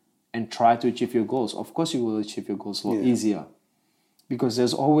and try to achieve your goals. Of course, you will achieve your goals a lot easier because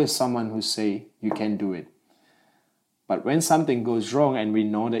there's always someone who say you can do it. But when something goes wrong and we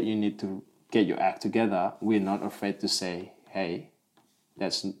know that you need to get your act together, we're not afraid to say, hey,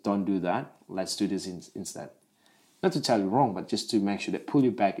 don't do that. Let's do this instead. Not to tell you wrong, but just to make sure that pull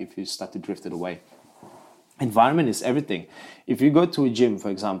you back if you start to drift it away. Environment is everything. If you go to a gym, for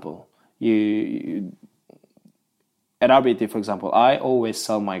example, at RBT, for example, I always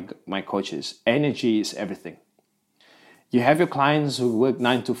tell my coaches, energy is everything. You have your clients who work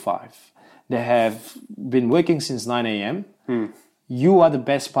 9 to 5. They have been working since 9 a.m. You are the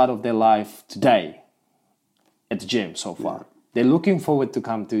best part of their life today at the gym so far. Yeah. They're looking forward to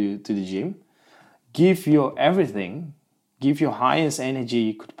come to the gym. Give your everything, give your highest energy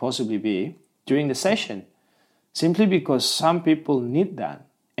you could possibly be during the session. Simply because some people need that.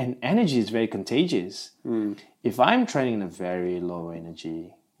 And energy is very contagious. If I'm training in a very low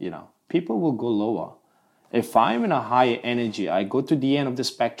energy, people will go lower. If I'm in a high energy, I go to the end of the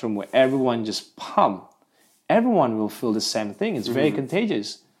spectrum where everyone just pump. Everyone will feel the same thing. It's very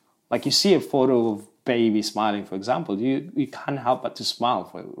contagious. Like you see a photo of baby smiling, for example, you can't help but to smile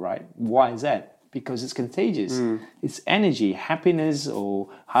for it, right? Why is that? Because it's contagious. It's energy. Happiness or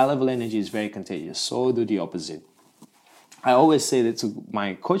high-level energy is very contagious. So do the opposite. I always say that to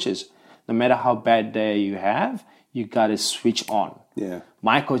my coaches, no matter how bad day you have, you got to switch on. Yeah.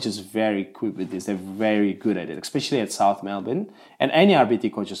 My coach is very equipped with this. They're very good at it, especially at South Melbourne. And any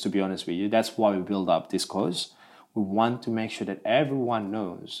RBT coaches, to be honest with you, that's why we build up this course. We want to make sure that everyone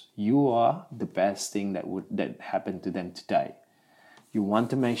knows you are the best thing that happened to them today. You want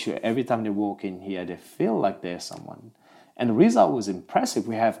to make sure every time they walk in here, they feel like they're someone. And the result was impressive.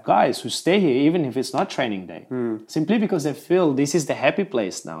 We have guys who stay here even if it's not training day, simply because they feel this is the happy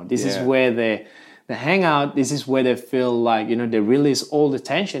place now. This is where they hang out. This is where they feel like, they release all the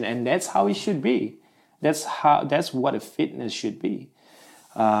tension, and that's how it should be. That's what a fitness should be.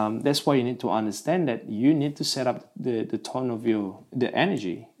 That's why you need to understand that you need to set up the tone of the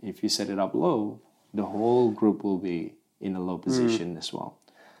energy. If you set it up low, the whole group will be in a low position as well.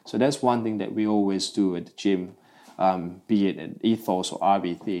 So that's one thing that we always do at the gym, be it at Ethos or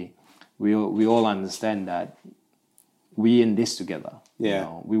RBT. We all understand that we in this together.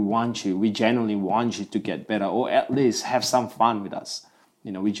 Yeah. We genuinely want you to get better, or at least have some fun with us.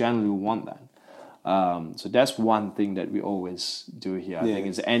 We genuinely want that. So that's one thing that we always do here. I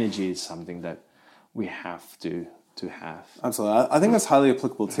think energy is something that we have to have. Absolutely. I think that's highly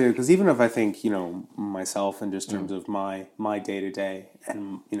applicable too, because even if I think, myself and just in terms of my day-to-day,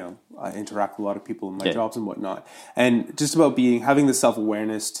 and, I interact with a lot of people in my jobs and whatnot, and just about having the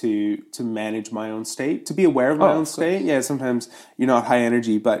self-awareness to manage my own state, to be aware of my own state. Yeah, sometimes you're not high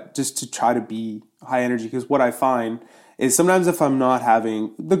energy, but just to try to be high energy, because what I find is sometimes if I'm not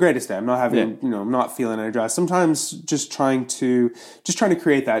having the greatest day, I'm not having, I'm not feeling energized. Sometimes just trying to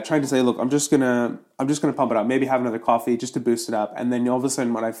create that, trying to say, look, I'm just gonna pump it up. Maybe have another coffee just to boost it up, and then all of a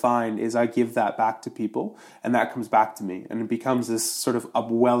sudden, what I find is I give that back to people, and that comes back to me, and it becomes this sort of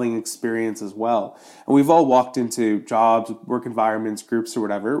upwelling experience as well. And we've all walked into jobs, work environments, groups, or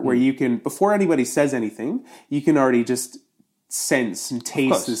whatever, where you can, before anybody says anything, you can already just sense and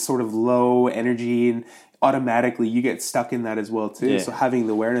taste this sort of low energy, and automatically you get stuck in that as well too. So having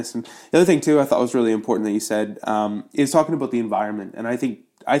the awareness. And the other thing too I thought was really important that you said is talking about the environment. And I think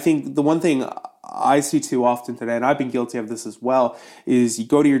the one thing I see too often today, and I've been guilty of this as well, is you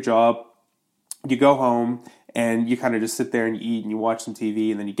go to your job, you go home, and you kind of just sit there and you eat and you watch some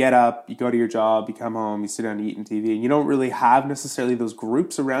TV, and then you get up, you go to your job, you come home, you sit down and eat and TV, and you don't really have necessarily those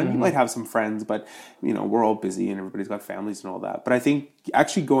groups around. You might have some friends, but we're all busy and everybody's got families and all that. But I think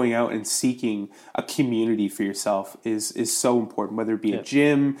actually going out and seeking a community for yourself is so important, whether it be a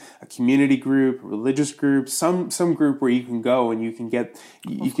gym, a community group, a religious group, some group where you can go and you can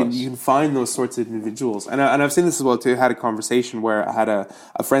you can find those sorts of individuals. And I've seen this as well too. I had a conversation where I had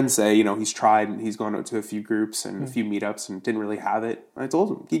a friend say, he's tried and he's gone out to a few groups groups and a few meetups and didn't really have it. I told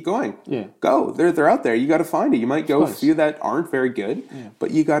them, keep going. Yeah. Go. They're out there. You got to find it. You might go a few that aren't very good,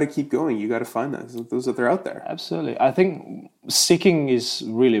 but you got to keep going. You got to find those that they're out there. Absolutely. I think seeking is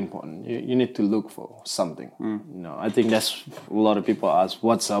really important. You need to look for something. I think that's a lot of people ask,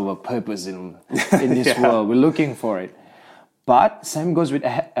 what's our purpose in this world? We're looking for it. But same goes with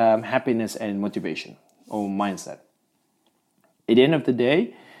happiness and motivation or mindset. At the end of the day,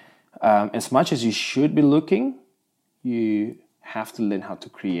 as much as you should be looking, you have to learn how to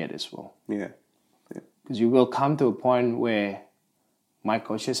create as well. Yeah. Because you will come to a point where my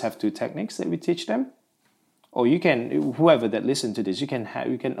coaches have 2 techniques that we teach them. Or you can, whoever that listen to this, you can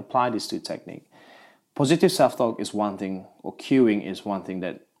apply these 2 techniques. Positive self-talk is one thing, or cueing is one thing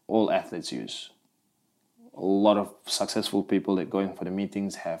that all athletes use. A lot of successful people that go in for the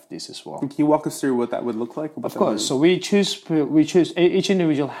meetings have this as well. Can you walk us through what that would look like? Of course. So we choose each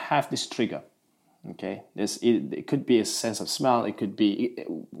individual have this trigger. Okay, it could be a sense of smell. It could be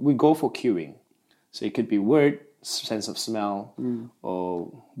we go for cueing. So it could be word, sense of smell,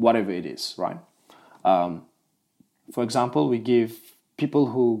 or whatever it is, right? For example, we give people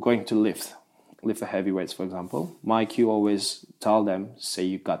who are going to lift the heavy weights, for example. My cue always tell them, say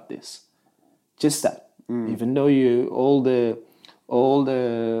you got this. Just that. Even though all the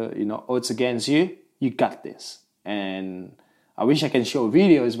odds against you, you got this. And I wish I can show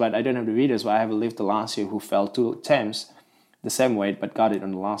videos, but I don't have the videos. But I have a lifter last year who fell 2 attempts the same weight, but got it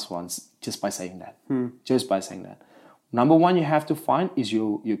on the last ones just by saying that. Just by saying that. Number one you have to find is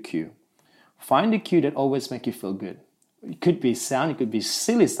your cue. Find the cue that always make you feel good. It could be sound, it could be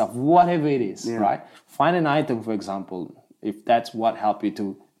silly stuff, whatever it is, right? Find an item, for example, if that's what helped you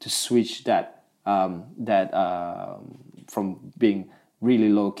to switch that from being really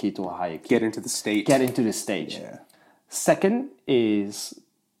low key to a higher key. Get into the stage. Yeah. Second is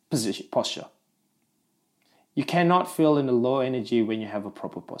posture. You cannot feel in the low energy when you have a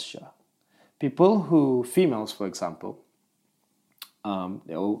proper posture. Females, for example,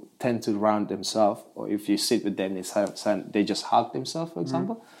 they'll tend to round themselves, or if you sit with them, they just hug themselves, for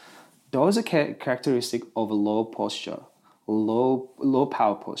example. Those are characteristic of a low posture. Low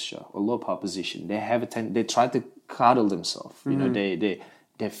power posture or low power position. They have they try to cuddle themselves.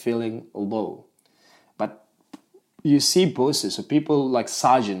 They're feeling low. But you see bosses or people like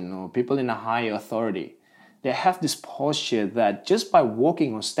sergeant or people in a high authority. They have this posture that just by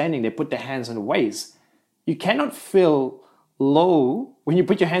walking or standing, they put their hands on the waist. You cannot feel low when you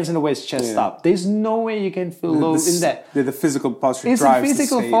put your hands on the waist, chest up. There's no way you can feel low in that. The physical posture it's drives a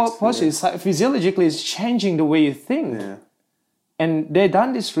physical the state. posture. Yeah. Physiologically, it's changing the way you think. Yeah. And they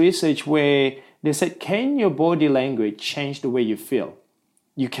done this research where they said, can your body language change the way you feel?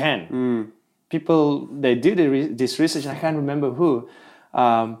 You can. People, they did this research, I can't remember who,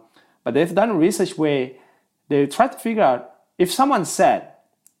 but they've done research where they tried to figure out if someone's sad,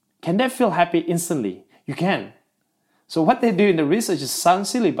 can they feel happy instantly? You can. So what they do in the research is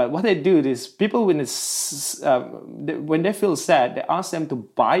sounds silly, but what they do is people when they feel sad, they ask them to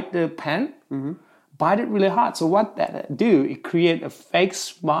bite the pen, bite it really hard. So what that do, it create a fake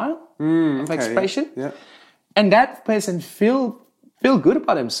smile, expression, and that person feel good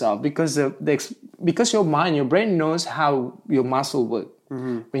about themselves because because your mind, your brain knows how your muscle work.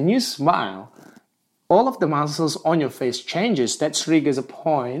 When you smile, all of the muscles on your face changes. That triggers a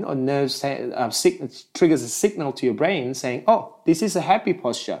point or triggers a signal to your brain saying, "Oh, this is a happy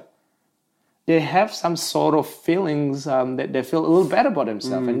posture." They have some sort of feelings that they feel a little better about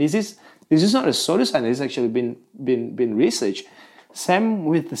themselves, and this is not a pseudoscience. It's actually been researched. Same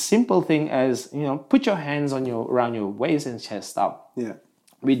with the simple thing as put your hands around your waist and chest up. Yeah,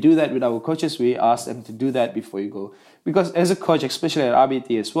 we do that with our coaches. We ask them to do that before you go, because as a coach, especially at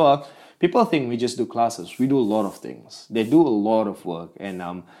RBT as well, people think we just do classes. We do a lot of things. They do a lot of work,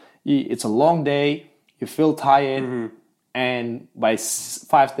 and it's a long day. You feel tired, and by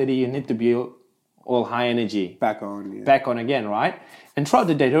 5:30 you need to be all high energy. Back on again, right? And throughout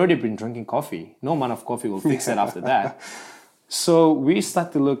the day, they've already been drinking coffee. No amount of coffee will fix it after that. So we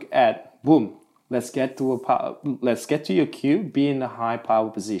start to look at, boom, let's get to your cue, be in a high power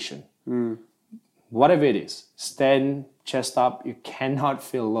position. Whatever it is, stand, chest up, you cannot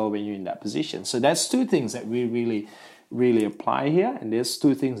feel low when you're in that position. So that's two things that we really, really apply here. And there's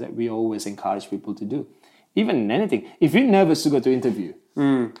two things that we always encourage people to do. Even in anything. If you're nervous to go to interview,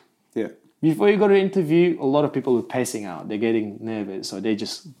 before you go to interview, a lot of people are pacing out. They're getting nervous, or they're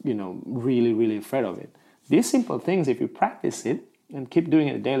just, really, really afraid of it. These simple things, if you practice it and keep doing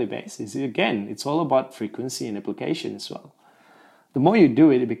it on a daily basis, again, it's all about frequency and application as well. The more you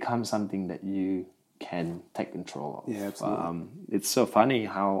do it, it becomes something that you can take control of. Yeah, absolutely. It's so funny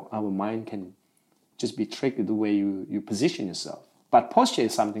how our mind can just be tricked with the way you position yourself. But posture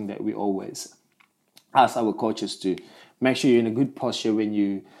is something that we always ask our coaches to make sure you're in a good posture when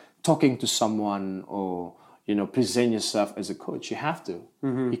you talking to someone or present yourself as a coach. You have to.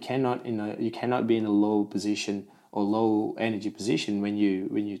 You cannot be in a low position or low energy position when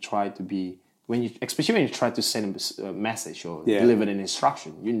you try to be especially when you try to send a message or deliver an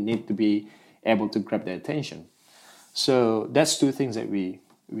instruction. You need to be able to grab their attention. So that's two things that we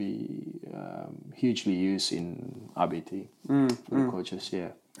hugely use in RBT for the coaches. Yeah.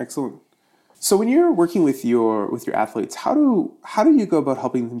 Excellent. So when you're working with your athletes, how do you go about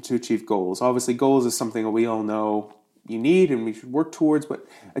helping them to achieve goals? Obviously, goals is something that we all know you need and we should work towards, but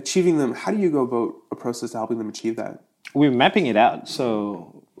achieving them, how do you go about a process to helping them achieve that? We're mapping it out.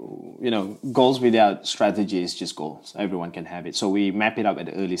 So, goals without strategy is just goals. Everyone can have it. So we map it up at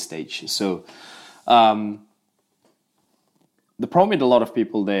the early stage. So the problem with a lot of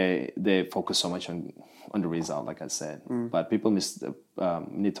people, they focus so much on the result, like I said. But people need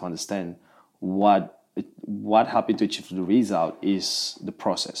to understand what helps you to achieve the result is the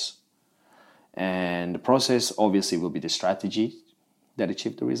process. And the process obviously will be the strategy that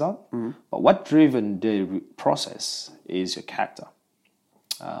achieve the result. But what driven the process is your character.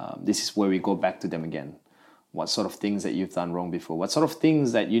 This is where we go back to them again. What sort of things that you've done wrong before? What sort of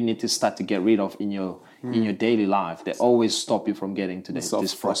things that you need to start to get rid of in your daily life that always stop you from getting to this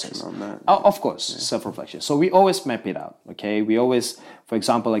process? On that. Of course, self-reflection. So we always map it out. Okay, we always, for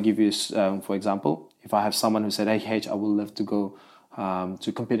example, I give you, for example, if I have someone who said, "Hey, H, I would love to go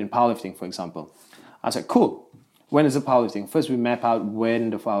to compete in powerlifting," for example, I said, "Cool. When is the powerlifting?" First, we map out when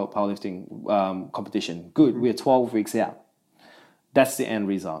the powerlifting competition. Good. We're 12 weeks out. That's the end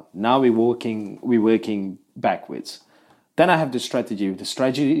result. Now we're working backwards. Then I have the strategy. The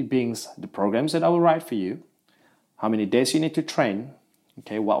strategy being the programs that I will write for you, how many days you need to train,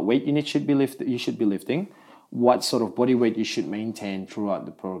 okay, what weight you should be lifting, what sort of body weight you should maintain throughout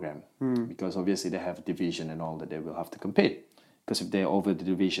the program. Because obviously they have division and all that they will have to compete. Because if they're over the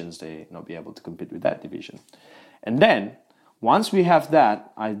divisions, they not be able to compete with that division. And then once we have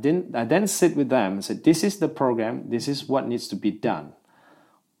that, I then sit with them and say, "This is the program. This is what needs to be done.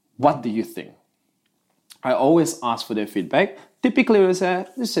 What do you think?" I always ask for their feedback. Typically, we say,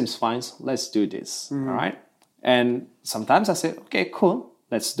 "This seems fine. Let's do this." All right. And sometimes I say, "Okay, cool.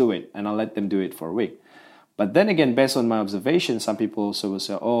 Let's do it." And I'll let them do it for a week. But then again, based on my observation, some people also will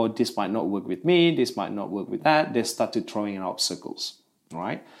say, "Oh, this might not work with me. This might not work with that." They started throwing in obstacles. All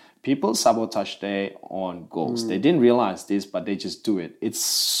right. People sabotage their own goals. They didn't realize this, but they just do it. It's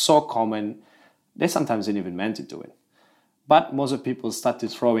so common. They sometimes didn't even meant to do it. But most of people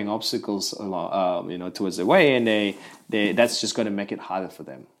started throwing obstacles towards the way, and that's just going to make it harder for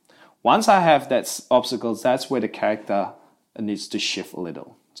them. Once I have that obstacles, that's where the character needs to shift a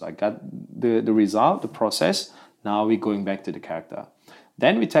little. So I got the result, the process. Now we're going back to the character.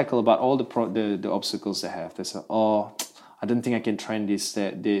 Then we tackle about all the obstacles they have. They say, "Oh, I don't think I can train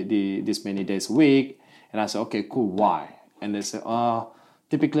this many days a week." And I say, "Okay, cool. Why?" And they say, "Oh,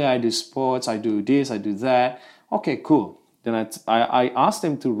 typically I do sports. I do this. I do that." Okay, cool. Then I ask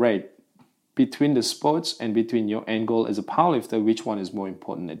them to rate between the sports and between your end goal as a powerlifter, which one is more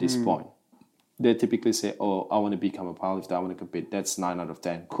important at this point. They typically say, "Oh, I want to become a powerlifter. I want to compete." That's 9 out of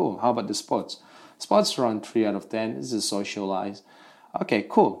 10. Cool. How about the sports? Sports around 3 out of 10. This is socialize. Okay,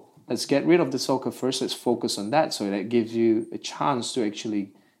 cool. Let's get rid of the soccer first. Let's focus on that. So that gives you a chance to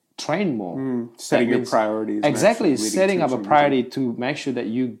actually train more. Setting your priorities. Exactly. Setting up a priority to make sure that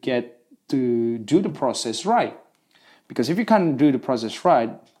you get to do the process right. Because if you can't do the process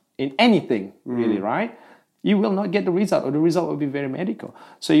right in anything, really, right, you will not get the result, or the result will be very mediocre.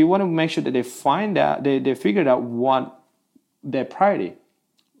 So you want to make sure that they find out, they figured out what their priority.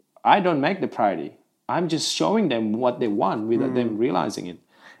 I don't make the priority. I'm just showing them what they want without them realizing it.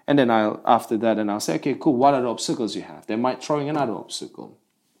 And then after that, I'll say, "Okay, cool. What are the obstacles you have?" They might throw in another obstacle.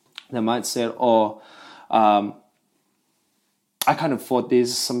 They might say, "Oh, I can't afford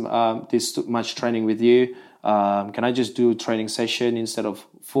this too much training with you. Can I just do a training session instead of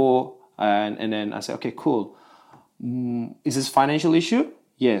 4? And then I say, "Okay, cool. Is this financial issue?"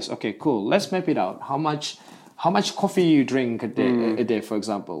 "Yes." "Okay, cool. Let's map it out. How much coffee you drink a day, for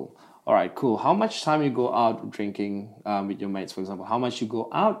example?" "All right, cool. How much time you go out drinking with your mates, for example? How much you go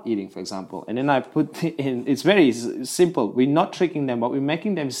out eating, for example?" And then I put in, it's very simple. We're not tricking them, but we're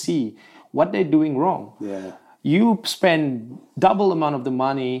making them see what they're doing wrong. Yeah. You spend double amount of the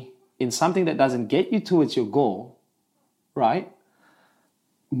money in something that doesn't get you towards your goal, right?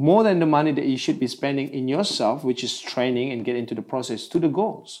 More than the money that you should be spending in yourself, which is training and get into the process to the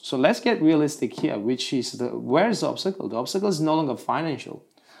goals. So let's get realistic here, which is where's the obstacle? The obstacle is no longer financial.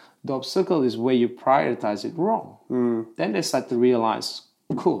 The obstacle is where you prioritize it wrong. Then they start to realize,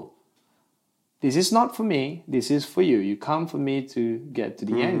 cool, this is not for me, this is for you. You come for me to get to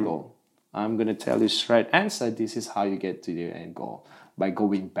the end goal. I'm going to tell you straight answer, this is how you get to the end goal, by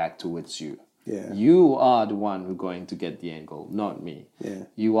going back towards you. Yeah. You are the one who's going to get the end goal, not me. Yeah.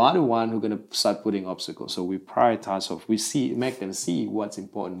 You are the one who's going to start putting obstacles. So we prioritize off. Make them see what's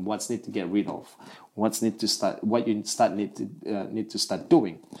important, what's need to get rid of, what you need to start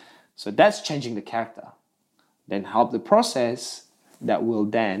doing. So that's changing the character. Then help the process that will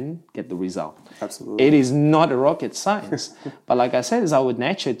then get the result. Absolutely. It is not a rocket science, but like I said, it's our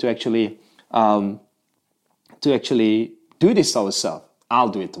nature to actually do this ourselves. I'll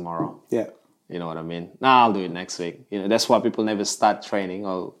do it tomorrow. Yeah. You know what I mean? Nah, I'll do it next week. You know, that's why people never start training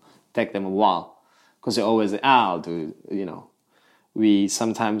or take them a while, because they always say, I'll do it. You know, we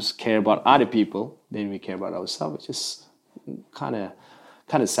sometimes care about other people than we care about ourselves, which is kind of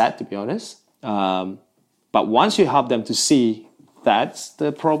sad, to be honest. But once you help them to see that's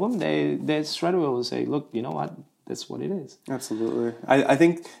the problem, they straight away will say, look, you know what? That's what it is. Absolutely. I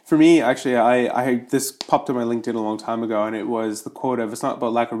think for me, actually, I this popped on my LinkedIn a long time ago, and it was the quote of, it's not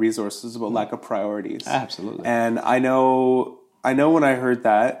about lack of resources, it's about lack of priorities. Absolutely. And I know when I heard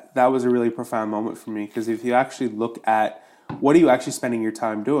that was a really profound moment for me, because if you actually look at what are you actually spending your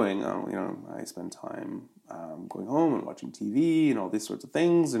time doing? I spend time going home and watching TV and all these sorts of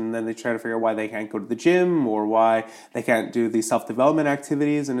things, and then they try to figure out why they can't go to the gym or why they can't do these self-development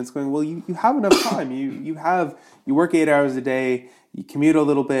activities, and it's going, well, you have enough time. You work 8 hours a day, you commute a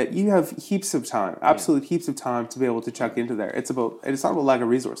little bit, you have heaps of time, absolute heaps of time to be able to check into there. It's not about lack of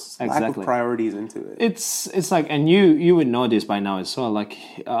resources, exactly. Lack of priorities into it. It's like, and you would know this by now as well, like,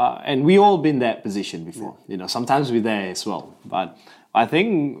 and we all been in that position before. You know, sometimes we're there as well, but I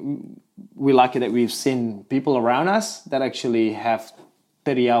think we're lucky that we've seen people around us that actually have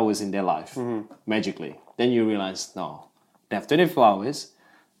 30 hours in their life magically. Then you realize, no, they have 24 hours.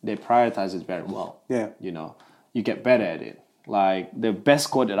 They prioritize it very well. Yeah. You know, you get better at it. Like the best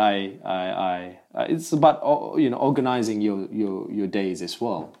quote that I it's about organizing your days as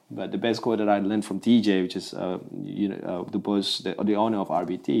well. But the best quote that I learned from TJ, which is the boss, the owner of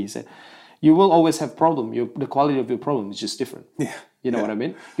RBT, he said, "You will always have problem. The quality of your problem is just different." Yeah. You know what I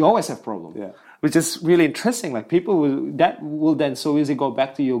mean? You always have problem. Yeah. Which is really interesting. Like people will then so easily go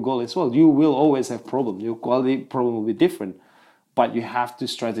back to your goal as well. You will always have problem. Your quality problem will be different, but you have to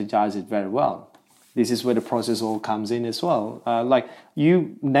strategize it very well. This is where the process all comes in as well. Like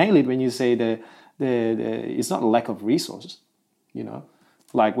you nail it when you say the it's not a lack of resources. You know,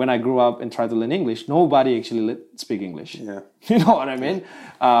 like when I grew up and tried to learn English, nobody actually speak English. Yeah. You know what I mean?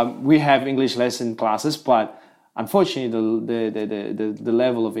 We have English lesson classes, but unfortunately, the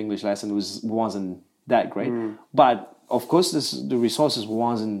level of English lesson wasn't that great. But of course, the resources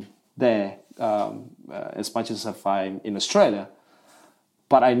wasn't there as much as if I'm in Australia.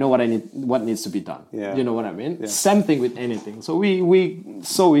 But I know what needs to be done. Yeah. You know what I mean? Yeah. Same thing with anything. So we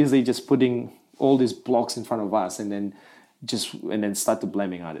so easily just putting all these blocks in front of us and then start to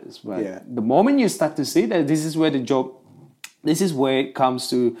blaming others. But the moment you start to see that this is where it comes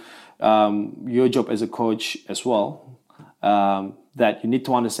to your job as a coach as well, that you need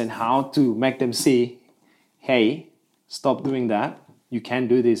to understand how to make them see, hey, stop doing that. You can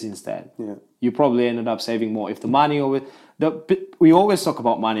do this instead. Yeah. You probably ended up saving more. If the money we always talk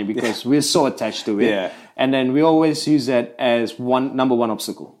about money because we're so attached to it. Yeah. And then we always use that as number one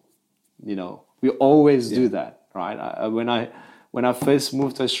obstacle. You know, we always do that, right? When I first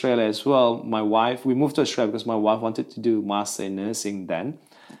moved to Australia as well, we moved to Australia because my wife wanted to do master in nursing then.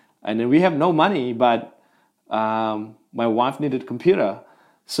 And then we have no money, but my wife needed a computer.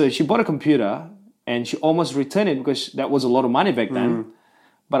 So she bought a computer and she almost returned it because that was a lot of money back then.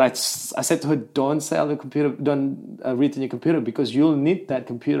 But I said to her, don't sell the computer, don't return your computer because you'll need that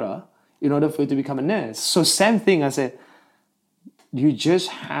computer in order for you to become a nurse. So same thing, I said, you just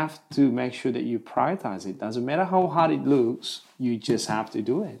have to make sure that you prioritize it. Doesn't matter how hard it looks, you just have to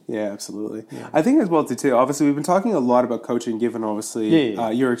do it. Yeah, absolutely. Yeah. I think as well too, obviously we've been talking a lot about coaching given obviously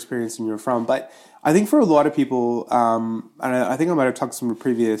your experience and you're from, but I think for a lot of people, and I think I might have talked some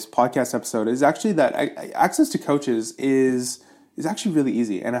previous podcast episode, is actually that access to coaches is actually really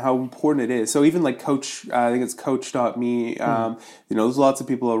easy and how important it is. So even like Coach, I think it's coach.me, there's lots of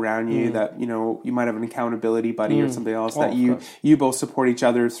people around you that, you might have an accountability buddy or something else that you both support each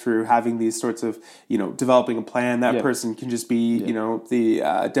other through having these sorts of, developing a plan. That person can just be,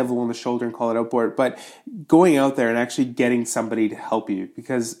 the devil on the shoulder and call it out for it. But going out there and actually getting somebody to help you,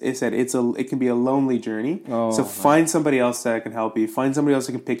 because it can be a lonely journey. Find somebody else that can help you. Find somebody else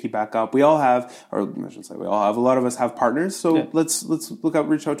that can pick you back up. We all have, or I shouldn't say we all have, a lot of us have partners. So let's let's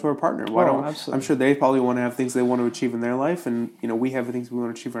reach out to our partner. Absolutely. I'm sure they probably want to have things they want to achieve in their life, and we have the things we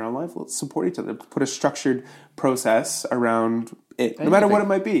want to achieve in our life. Let's support each other. Put a structured process around it, no matter what it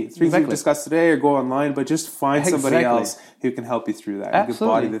might be. Things we've discussed today, or go online, but just find somebody else who can help you through that and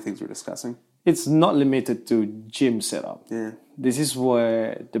embody the things we're discussing. It's not limited to gym setup. Yeah. This is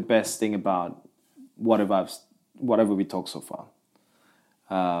where the best thing about whatever we talk so far.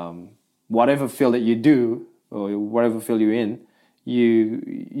 Whatever field that you do, or whatever field you're in,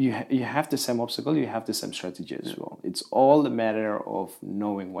 you have the same obstacle, you have the same strategy as well. It's all a matter of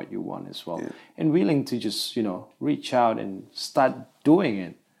knowing what you want as well, and willing to just reach out and start doing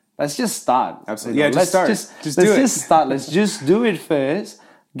it. Let's just start. Absolutely. Let's start. Start. Let's just do it first.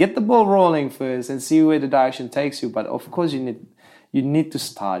 Get the ball rolling first and see where the direction takes you. But of course, you need to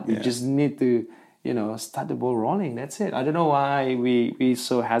start. You just need to start the ball rolling. That's it. I don't know why we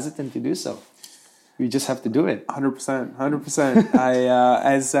so hesitant to do so. We just have to do it. 100%.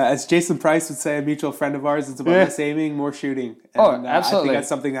 As Jason Price would say, a mutual friend of ours, it's about less aiming, more shooting. And, absolutely. I think that's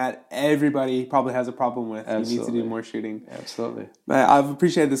something that everybody probably has a problem with. Absolutely. You need to do more shooting. Absolutely. I've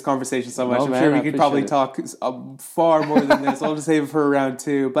appreciated this conversation so much. I'm sure we could probably talk far more than this. I'll just save it for round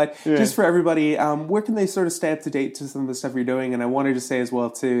 2. But just for everybody, where can they sort of stay up to date to some of the stuff you're doing? And I wanted to say as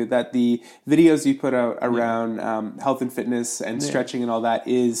well, too, that the videos you put out around health and fitness and stretching and all that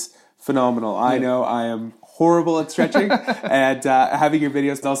is phenomenal. I know I am horrible at stretching, and having your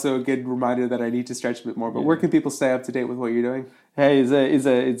videos is also a good reminder that I need to stretch a bit more. But where can people stay up to date with what you're doing? Hey,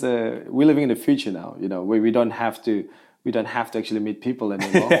 we're living in the future now. Where we don't have to actually meet people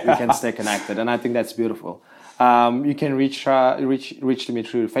anymore. We can stay connected, and I think that's beautiful. You can reach to me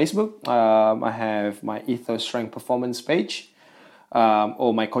through Facebook. I have my Ethos Strength Performance page.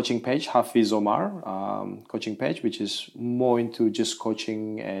 Or my coaching page, Hafiz Omar coaching page, which is more into just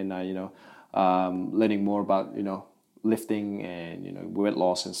coaching and learning more about lifting and weight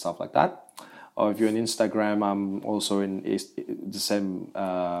loss and stuff like that. Or if you're on Instagram, I'm also in the same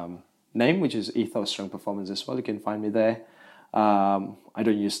name, which is Ethos Strength Performance as well. You can find me there. I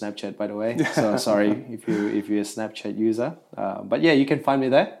don't use Snapchat, by the way, so sorry if you're a Snapchat user. But yeah, you can find me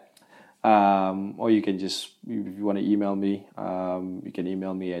there. Or you can just, if you want to email me, you can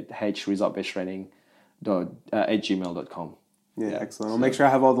email me at resultbasedtraining@gmail.com. Yeah, excellent. I'll make sure I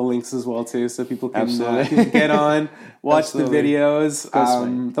have all the links as well too, so people can get on, watch the videos.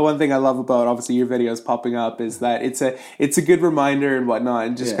 The one thing I love about obviously your videos popping up is that it's a good reminder and whatnot,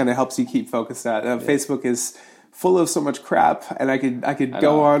 and just kind of helps you keep focused. Facebook is full of so much crap, and I could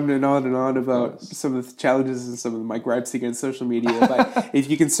go on and on and on about some of the challenges and some of my gripes against social media. But if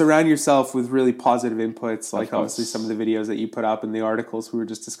you can surround yourself with really positive inputs, like obviously some of the videos that you put up and the articles we were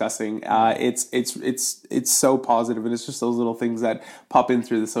just discussing, it's so positive, and it's just those little things that pop in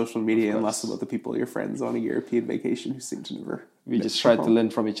through the social media, and less about the people, your friends on a European vacation who seem to never. We just try to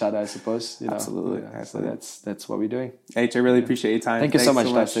learn from each other, I suppose. Absolutely. So that's what we're doing. H, I really appreciate your time. Thanks so much,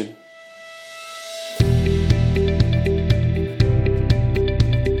 Dustin.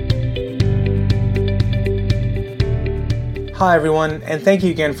 Hi everyone, and thank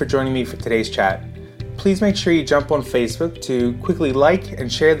you again for joining me for today's chat. Please make sure you jump on Facebook to quickly like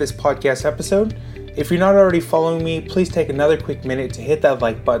and share this podcast episode. If you're not already following me, please take another quick minute to hit that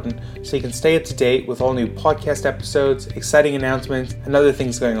like button so you can stay up to date with all new podcast episodes, exciting announcements, and other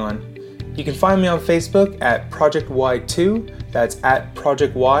things going on. You can find me on Facebook at Project Y2, that's at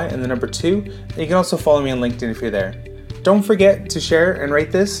Project Y and the number 2, and you can also follow me on LinkedIn if you're there. Don't forget to share and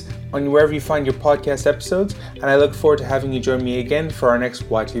rate this on wherever you find your podcast episodes, and I look forward to having you join me again for our next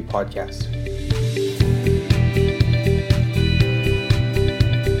Y2 podcast.